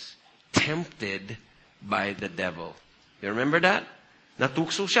wilderness tempted by the devil. You remember that?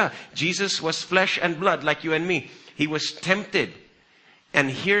 Natukso siya. Jesus was flesh and blood like you and me. He was tempted. And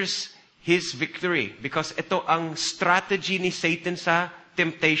here's his victory. Because ito ang strategy ni Satan sa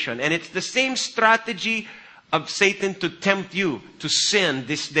temptation. And it's the same strategy of Satan to tempt you to sin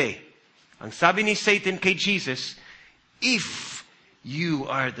this day. Ang sabi ni Satan kay Jesus, if you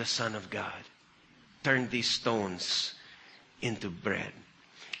are the Son of God, turn these stones into bread.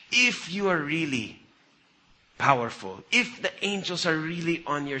 If you are really powerful, if the angels are really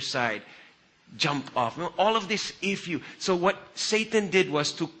on your side, jump off. All of this, if you. So what Satan did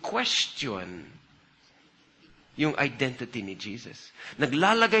was to question yung identity ni Jesus.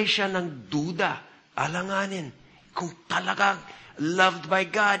 Naglalagay siya ng duda, alanganin. Kung talaga loved by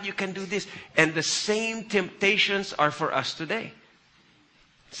God, you can do this. And the same temptations are for us today.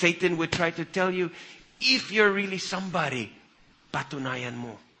 Satan would try to tell you, if you're really somebody, patunayan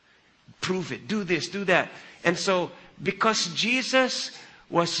mo. Prove it. Do this, do that. And so, because Jesus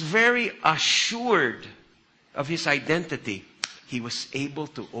was very assured of his identity, he was able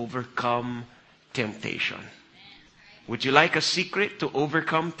to overcome temptation. Would you like a secret to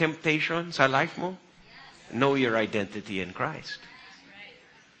overcome temptation sa life mo? Know your identity in Christ.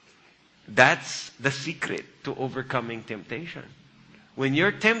 That's the secret to overcoming temptation. When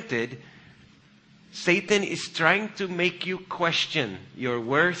you're tempted, Satan is trying to make you question your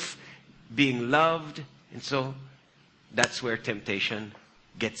worth, being loved, and so that's where temptation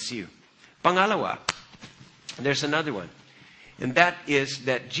gets you. Pangalawa, there's another one. And that is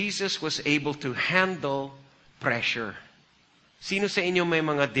that Jesus was able to handle pressure. Sino sa inyo may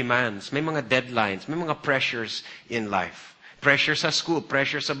mga demands, may mga deadlines, may mga pressures in life? Pressure sa school,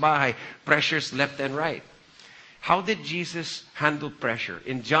 pressure sa bahay, pressures left and right. How did Jesus handle pressure?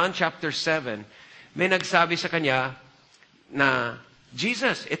 In John chapter 7, may nagsabi sa kanya na,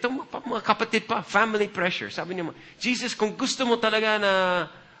 Jesus, itong mga kapatid pa, family pressure. Sabi niya, Jesus, kung gusto mo talaga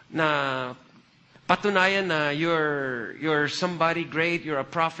na patunayan na you're somebody great, you're a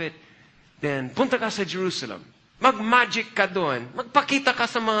prophet, then punta ka sa Jerusalem. Mag-magic ka doon. Magpakita ka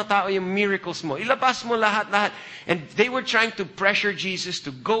sa mga tao yung miracles mo. Ilabas mo lahat-lahat. And they were trying to pressure Jesus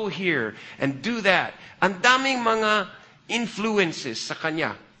to go here and do that. Ang daming mga influences sa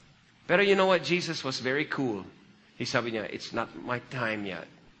kanya. Pero you know what? Jesus was very cool. He sabi niya, it's not my time yet.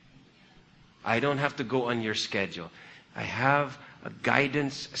 I don't have to go on your schedule. I have a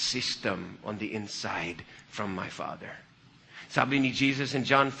guidance system on the inside from my Father. Sabi ni Jesus in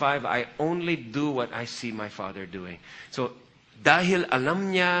John 5, I only do what I see my Father doing. So, dahil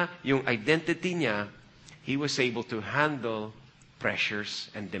alam niya yung identity niya, he was able to handle pressures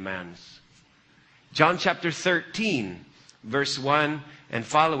and demands. John chapter 13, verse 1 and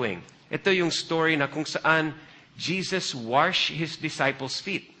following. Ito yung story na kung saan Jesus washed his disciples'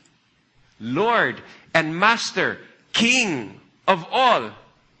 feet. Lord and Master, King of all.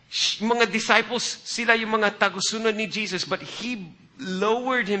 Mga disciples, sila yung mga tagusunod ni Jesus, but he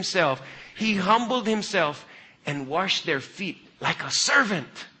lowered himself, he humbled himself, and washed their feet like a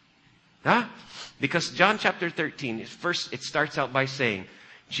servant. Huh? Because John chapter 13, first it starts out by saying,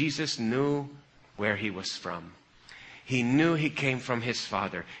 Jesus knew where he was from. He knew he came from his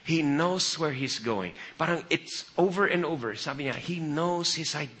Father. He knows where he's going. Parang it's over and over. Sabi niya, he knows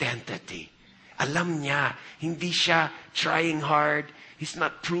his identity. Alam niya, hindi siya trying hard. He's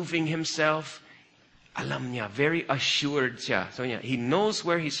not proving himself. Alam niya, very assured siya. So he knows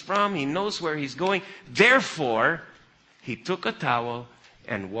where he's from. He knows where he's going. Therefore, he took a towel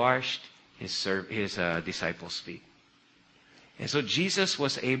and washed his disciples' feet. And so Jesus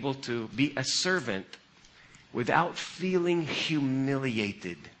was able to be a servant without feeling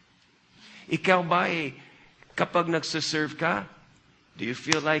humiliated. Ikaw ba kapag nagsaserve ka, do you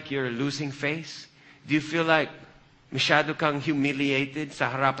feel like you're losing face? Do you feel like masyado kang humiliated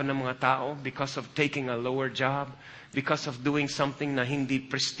sa harapan ng mga tao because of taking a lower job, because of doing something na hindi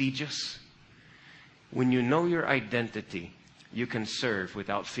prestigious? When you know your identity, you can serve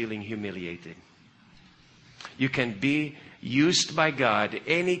without feeling humiliated. You can be used by God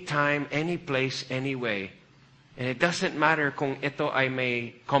anytime, any place, any way. And it doesn't matter kung ito ay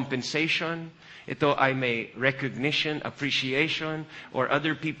may compensation, ito ay may recognition, appreciation, or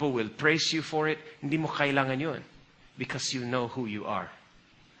other people will praise you for it. Hindi mo kailangan yun. Because you know who you are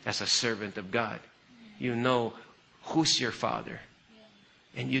as a servant of God. You know who's your Father.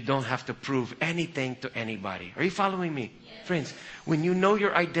 And you don't have to prove anything to anybody. Are you following me? Yes. Friends, when you know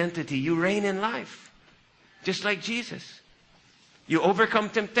your identity, you reign in life. Just like Jesus. You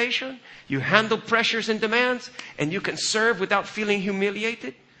overcome temptation. You handle pressures and demands. And you can serve without feeling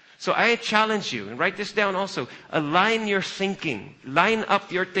humiliated. So I challenge you, and write this down also, align your thinking. Line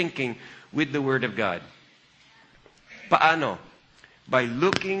up your thinking with the Word of God. Paano? By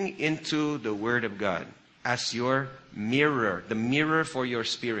looking into the Word of God as your mirror, the mirror for your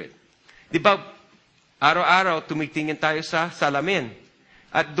spirit. Di ba, araw-araw tumitingin tayo sa salamin.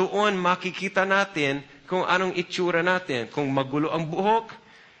 At doon makikita natin kung anong itsura natin. Kung magulo ang buhok,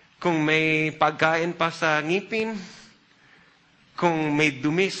 kung may pagkain pa sa ngipin, kung may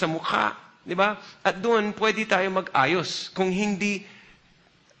dumi sa mukha. Di ba? At doon pwede tayo mag-ayos. Kung hindi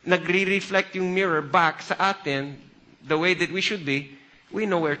nagre-reflect yung mirror back sa atin, the way that we should be, we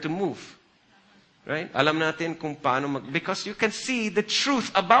know where to move. Right? Alam natin kung paano because you can see the truth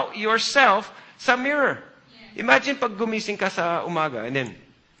about yourself sa mirror. Imagine pag gumising ka sa umaga and then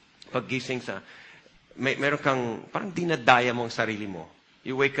pag gising sa meron kang parang dinadaya mo ang sarili mo.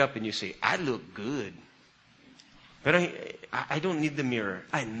 You wake up and you say, I look good. Pero I don't need the mirror.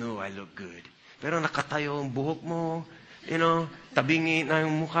 I know I look good. Pero nakatayo ang buhok mo, tabingi na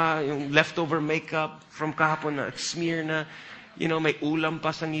yung mukha, yung leftover makeup from kahapon na smear na, may ulam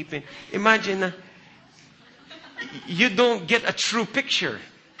pa sa ngipin. Imagine na you don't get a true picture.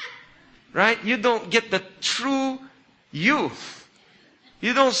 Right? You don't get the true you.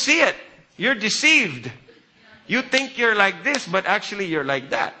 You don't see it. You're deceived. You think you're like this, but actually you're like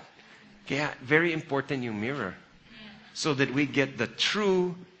that. Kaya very important yung mirror. So that we get the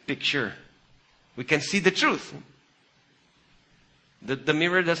true picture. We can see the truth. The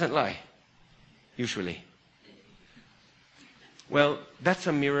mirror doesn't lie. Usually. Well, that's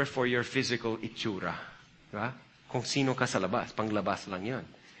a mirror for your physical itsura. Right? Kung sino ka sa labas, panglabas lang yan.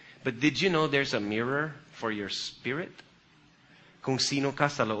 But did you know there's a mirror for your spirit? Kung sino ka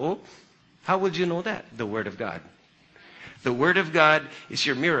sa loob? How would you know that? The Word of God. The Word of God is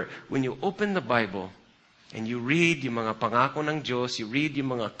your mirror. When you open the Bible and you read yung mga pangako ng Diyos, you read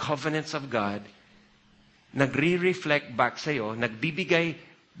yung mga covenants of God, nagre-reflect back sa'yo, nagbibigay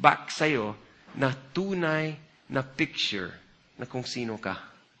back sa'yo na tunay na picture na kung sino ka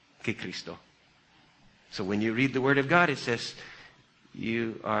kay Kristo. So when you read the Word of God, it says,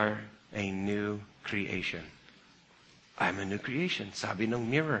 you are a new creation. I'm a new creation. Sabi ng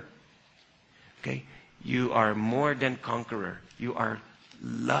mirror. Okay? You are more than conqueror. You are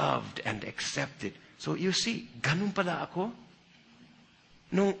loved and accepted. So you see, ganun pala ako.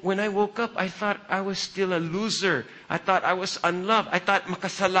 When I woke up, I thought I was still a loser. I thought I was unloved. I thought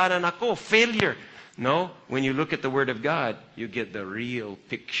makasalanan ako, failure. No, when you look at the Word of God, you get the real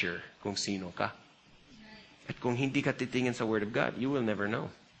picture kung sino ka. At kung hindi ka titingin sa Word of God, you will never know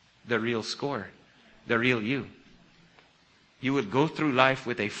the real score, the real you. You would go through life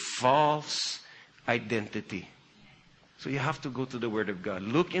with a false identity. So you have to go to the Word of God.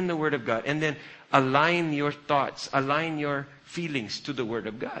 Look in the Word of God and then align your thoughts, align your feelings to the Word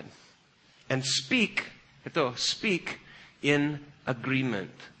of God. And speak in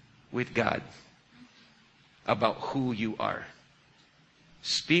agreement with God about who you are.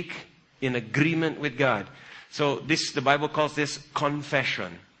 Speak in agreement with God. So the Bible calls this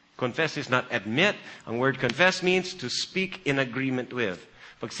confession. Confess is not admit. Ang word confess means to speak in agreement with.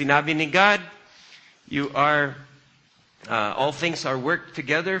 Pag sinabi ni God, you are, all things are worked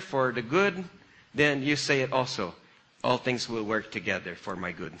together for the good, then you say it also. All things will work together for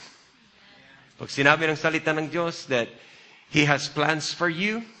my good. Pag sinabi ng salita ng Diyos that He has plans for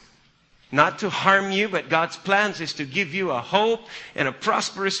you, not to harm you, but God's plans is to give you a hope and a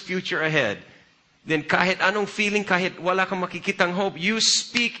prosperous future ahead. Then kahit anong feeling, kahit wala kang makikitang hope, you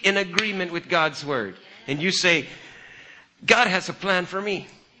speak in agreement with God's Word. And you say, God has a plan for me.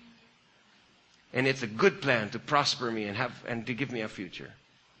 And it's a good plan to prosper me and to give me a future.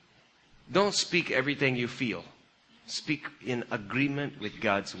 Don't speak everything you feel. Speak in agreement with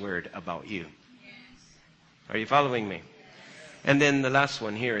God's Word about you. Are you following me? And then the last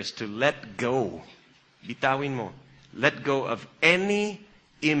one here is to let go. Bitawin mo. Let go of any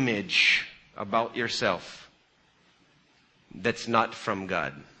image about yourself that's not from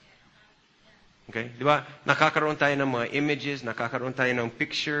God. Okay? Di ba? Nakakaroon tayo ng mga images, nakakaroon tayo ng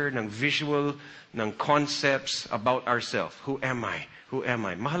picture, ng visual, ng concepts about ourselves. Who am I? Who am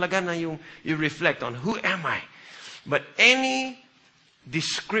I? Mahalaga na yung you reflect on who am I? But any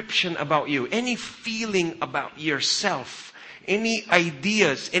description about you, any feeling about yourself, any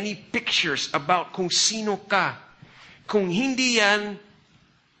ideas, any pictures about kung sino ka, kung hindi yan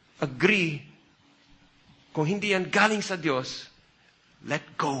agree, kung hindi yan galing sa Diyos, let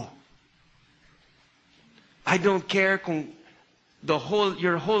go. I don't care kung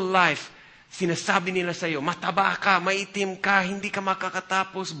your whole life, sinasabi nila sa iyo, mataba ka, maitim ka, hindi ka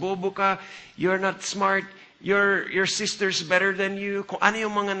makakatapos, bobo ka, you're not smart, your sister's better than you. Kung ano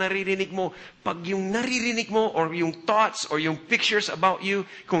yung mga naririnig mo, pag yung naririnig mo or yung thoughts or yung pictures about you,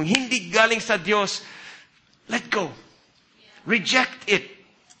 kung hindi galing sa Diyos, let go. Reject it.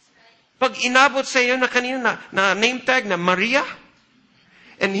 Pag inabot sa iyo na kanina na name tag na Maria,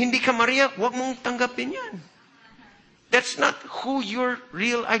 and hindi ka Maria, huwag mong tanggapin yan. That's not who your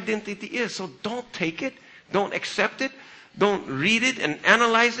real identity is. So don't take it. Don't accept it. Don't read it and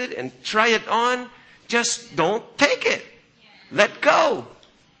analyze it and try it on. Just don't take it. Let go.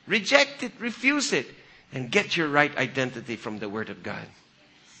 Reject it. Refuse it. And get your right identity from the Word of God.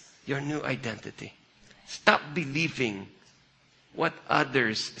 Your new identity. Stop believing what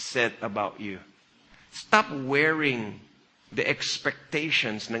others said about you. Stop wearing the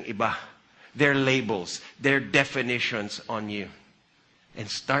expectations ng iba, their labels, their definitions on you.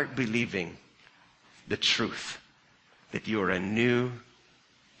 And start believing the truth that you are a new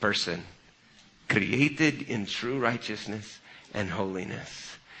person, created in true righteousness and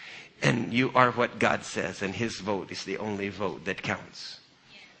holiness. And you are what God says, and His vote is the only vote that counts.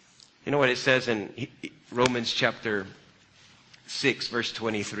 You know what it says in Romans chapter 6, verse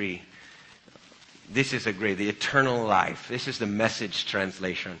 23? This is the eternal life. This is the Message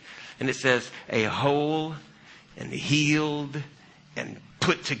translation. And it says, a whole and healed and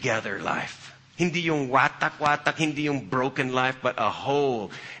put together life. Hindi yung watak-watak, hindi yung broken life, but a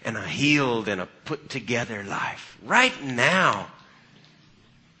whole and a healed and a put together life. Right now.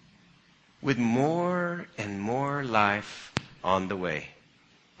 With more and more life on the way.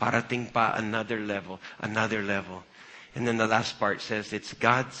 Parating pa another level. And then the last part says it's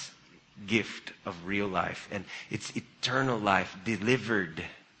God's gift of real life. And it's eternal life delivered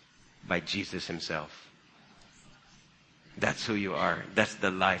by Jesus Himself. That's who you are. That's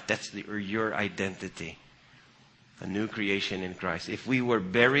the life. That's your identity. A new creation in Christ. If we were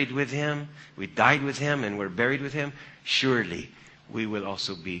buried with Him, we died with Him and we're buried with Him, surely we will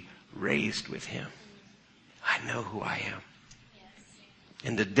also be raised with Him. I know who I am.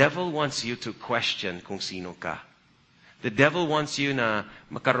 And the devil wants you to question kung sino ka. The devil wants you na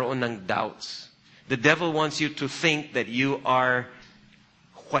makaroon ng doubts. The devil wants you to think that you are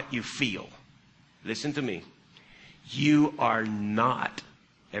what you feel. Listen to me. You are not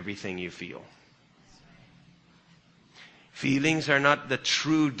everything you feel. Feelings are not the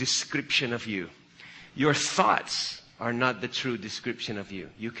true description of you. Your thoughts are not the true description of you.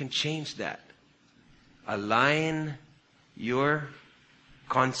 You can change that. Align your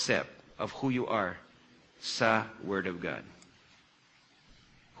concept of who you are sa Word of God.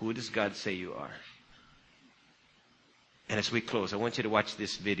 Who does God say you are? And as we close, I want you to watch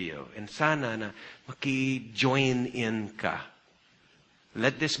this video. And sana na maki-join in ka.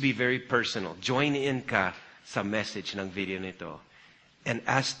 Let this be very personal. Join in ka sa message ng video nito. And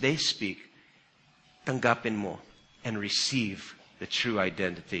as they speak, tanggapin mo and receive the true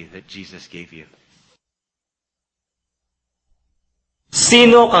identity that Jesus gave you.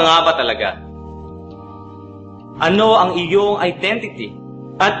 Sino ka nga ba talaga? Ano ang iyong identity?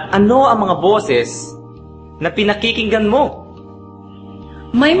 At ano ang mga boses na pinakikinggan mo?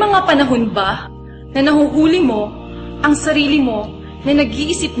 May mga panahon ba na nahuhuli mo ang sarili mo na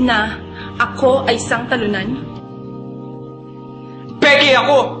nag-iisip na ako ay isang talunan? Peke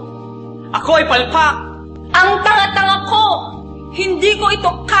ako! Ako ay palpak! Ang tanga-tanga ko! Hindi ko ito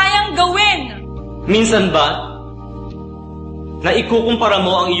kayang gawin! Minsan ba, na ikukumpara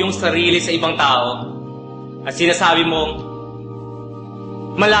mo ang iyong sarili sa ibang tao at sinasabi mong,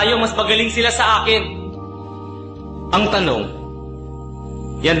 malayo mas magaling sila sa akin? Ang tanong,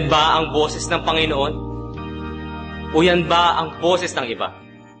 yan ba ang boses ng Panginoon? O yan ba ang boses ng iba?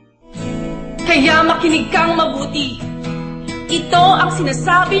 Kaya makinig kang mabuti. Ito ang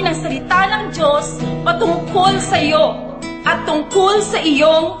sinasabi ng salita ng Diyos patungkol sa iyo at tungkol sa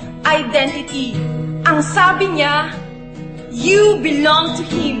iyong identity. Ang sabi niya, you belong to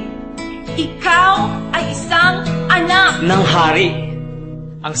Him. Ikaw ay isang anak ng hari.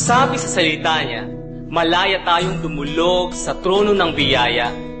 Ang sabi sa salita niya, malaya tayong dumulog sa trono ng biyaya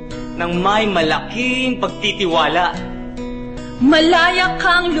ng may malaking pagtitiwala. Malaya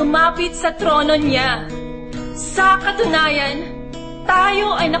kang lumapit sa trono niya. Sa katunayan,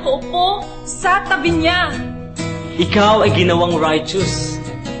 tayo ay nakaupo sa tabi niya. Ikaw ay ginawang righteous.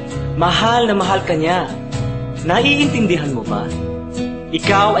 Mahal na mahal ka niya. Naiintindihan mo ba?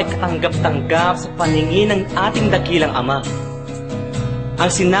 ikaw ay katanggap-tanggap sa paningin ng ating dakilang Ama.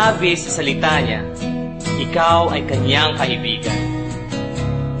 Ang sinabi sa salita niya, ikaw ay kanyang kaibigan.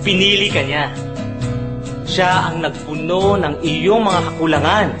 Pinili ka niya. Siya ang nagpuno ng iyong mga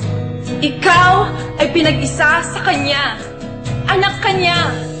kakulangan. Ikaw ay pinag-isa sa Kanya. Anak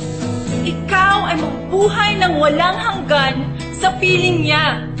Kanya. Ikaw ay mabubuhay ng walang hanggan sa piling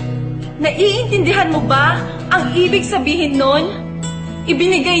niya. Naiintindihan mo ba ang ibig sabihin nun?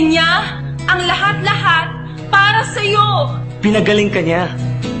 Ibinigay niya ang lahat-lahat para sa iyo. Pinagaling ka niya.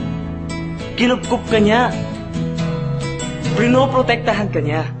 Kinupkup ka niya. Pinoprotektahan ka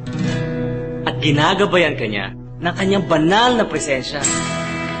niya. At ginagabayan ka niya ng kanyang banal na presensya.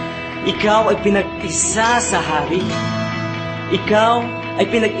 Ikaw ay pinag-isa sa Hari. Ikaw ay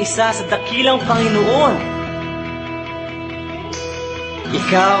pinag-isa sa dakilang Panginoon.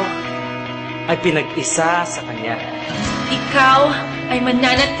 Ikaw ay pinag-isa sa Kanya. Ikaw ay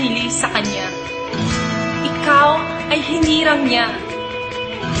mananatili sa Kanya. Ikaw ay hinirang niya.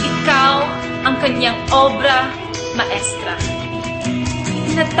 Ikaw ang Kanyang obra maestra.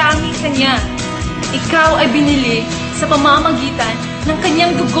 Itinatangi ka niya. Ikaw ay binili sa pamamagitan ng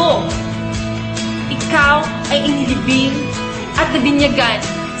Kanyang dugo. Ikaw ay inilibing at nabinyagan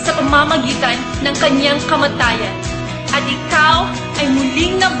sa pamamagitan ng Kanyang kamatayan. At ikaw ay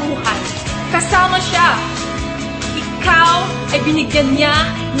muling nabuhay. Kasama siya. Ikaw ay binigyan niya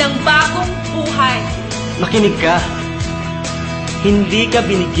ng bagong buhay. Makinig ka. Hindi ka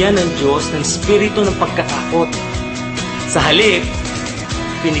binigyan ng Diyos ng espiritu ng pagkatakot. Sa halip,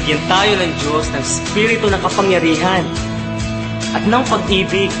 binigyan tayo ng Diyos ng espiritu ng kapangyarihan at ng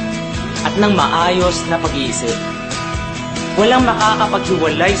pag-ibig at ng maayos na pag-iisip. Walang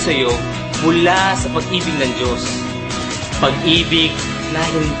makakapaghiwalay sa iyo mula sa pag-ibig ng Diyos. Pag-ibig na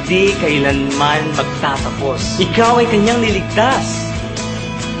hindi kailanman magtatapos. Ikaw ay Kanyang niligtas.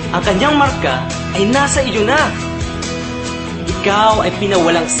 Ang Kanyang marka ay nasa iyo na. Ikaw ay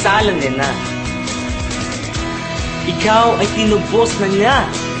pinawalang sala niya na. Ikaw ay tinubos na niya.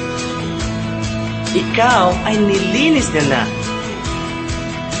 Ikaw ay nilinis niya na.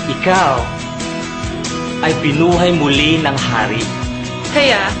 Ikaw ay binuhay muli ng Hari.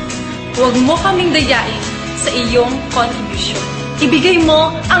 Kaya, huwag mo kaming dayain sa iyong contribution. Ibigay mo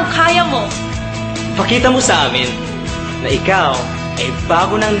ang kaya mo. Pakita mo sa amin na ikaw ay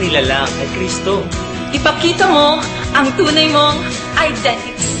bago nang nilalang kay Kristo. Ipakita mo ang tunay mong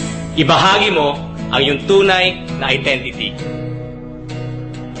identity. Ibahagi mo ang iyong tunay na identity.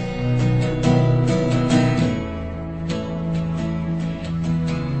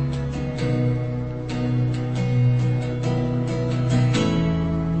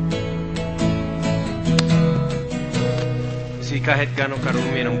 Kahit gano'ng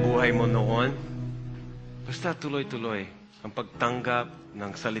karumi ng buhay mo noon, basta tuloy-tuloy ang pagtanggap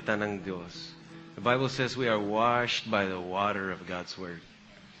ng salita ng Diyos. The Bible says we are washed by the water of God's Word.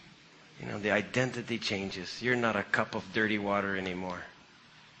 You know, the identity changes. You're not a cup of dirty water anymore.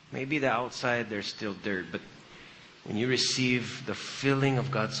 Maybe the outside there's still dirt, but when you receive the filling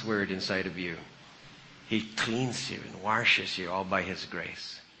of God's Word inside of you, He cleans you and washes you all by His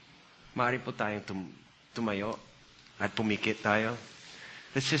grace. Maaari po tayong tumayo at pumikit tayo.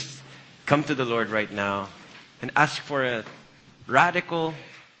 Let's just come to the Lord right now and ask for a radical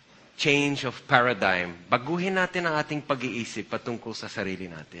change of paradigm. Baguhin natin ang ating pag-iisip patungkol sa sarili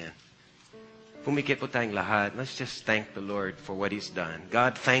natin. Pumikit po tayong lahat. Let's just thank the Lord for what He's done.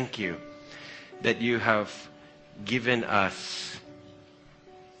 God, thank you that you have given us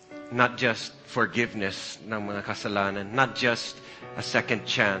not just forgiveness ng mga kasalanan, not just a second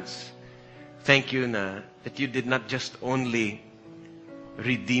chance. Thank you that you did not just only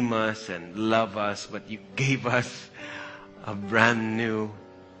redeem us and love us, but you gave us a brand new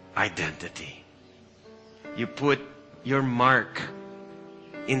identity. You put your mark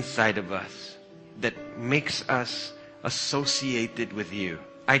inside of us that makes us associated with you,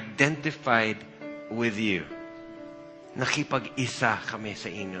 identified with you. Nakipag-isa kami sa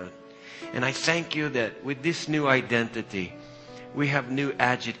inyo. And I thank you that with this new identity, we have new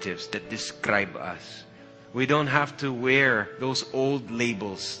adjectives that describe us. We don't have to wear those old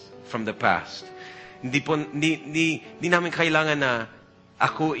labels from the past. Hindi namin kailangan na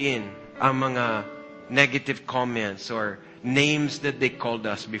akuin ang mga negative comments or names that they called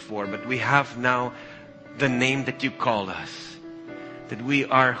us before, but we have now the name that you call us. That we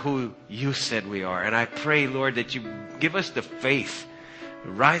are who you said we are. And I pray, Lord, that you give us the faith.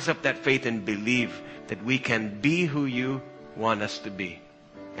 Rise up that faith and believe that we can be who you want us to be.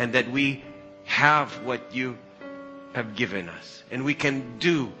 And that we have what you have given us. And we can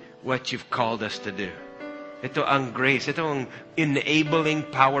do what you've called us to do. Ito ang grace. Ito ang enabling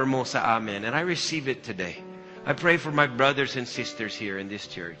power mo sa amin. And I receive it today. I pray for my brothers and sisters here in this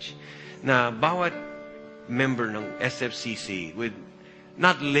church na bawat member ng SFCC would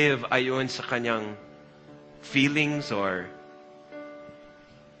not live ayon sa kanyang feelings or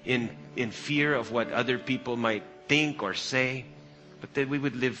in fear of what other people might think or say, but that we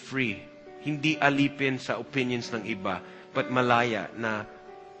would live free. Hindi alipin sa opinions ng iba, but malaya na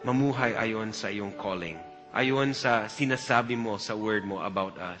mamuhay ayon sa iyong calling. Ayon sa sinasabi mo sa word mo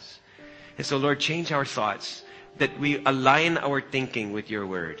about us. And so, Lord, change our thoughts, that we align our thinking with your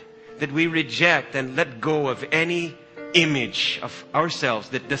word, that we reject and let go of any image of ourselves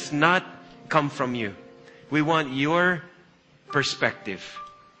that does not come from you. We want your perspective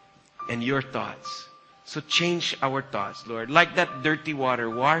and your thoughts. So change our thoughts, Lord. Like that dirty water,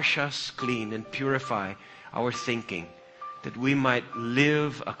 wash us clean and purify our thinking, that we might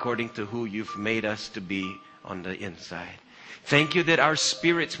live according to who you've made us to be on the inside. Thank you that our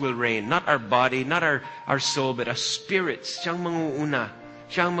spirits will reign, not our body, not our soul, but our spirits. Siyang manguuna.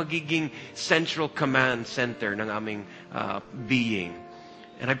 Siyang magiging central command center ng aming being.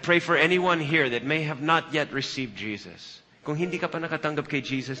 And I pray for anyone here that may have not yet received Jesus. Kung hindi ka pa nakatanggap kay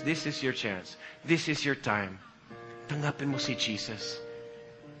Jesus, this is your chance. This is your time. Tanggapin mo si Jesus.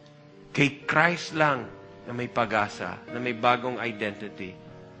 Kay Christ lang na may pag-asa, na may bagong identity.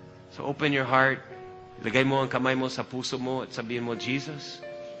 So open your heart, ilagay mo ang kamay mo sa puso mo at sabihin mo, Jesus,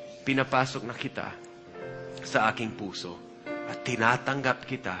 pinapasok na kita sa aking puso at tinatanggap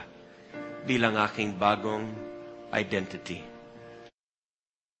kita bilang aking bagong identity.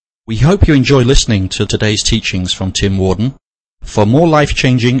 We hope you enjoy listening to today's teachings from Tim Warden. For more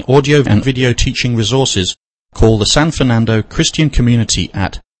life-changing audio and video teaching resources, call the San Fernando Christian Community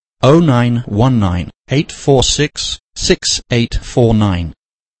at 0919-846-6849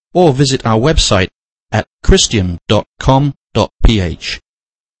 or visit our website at christian.com.ph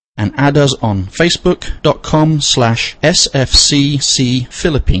and add us on facebook.com/SFCC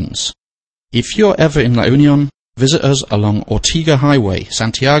Philippines. If you're ever in La Union, visit us along Ortiga Highway,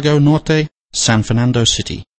 Santiago Norte, San Fernando City.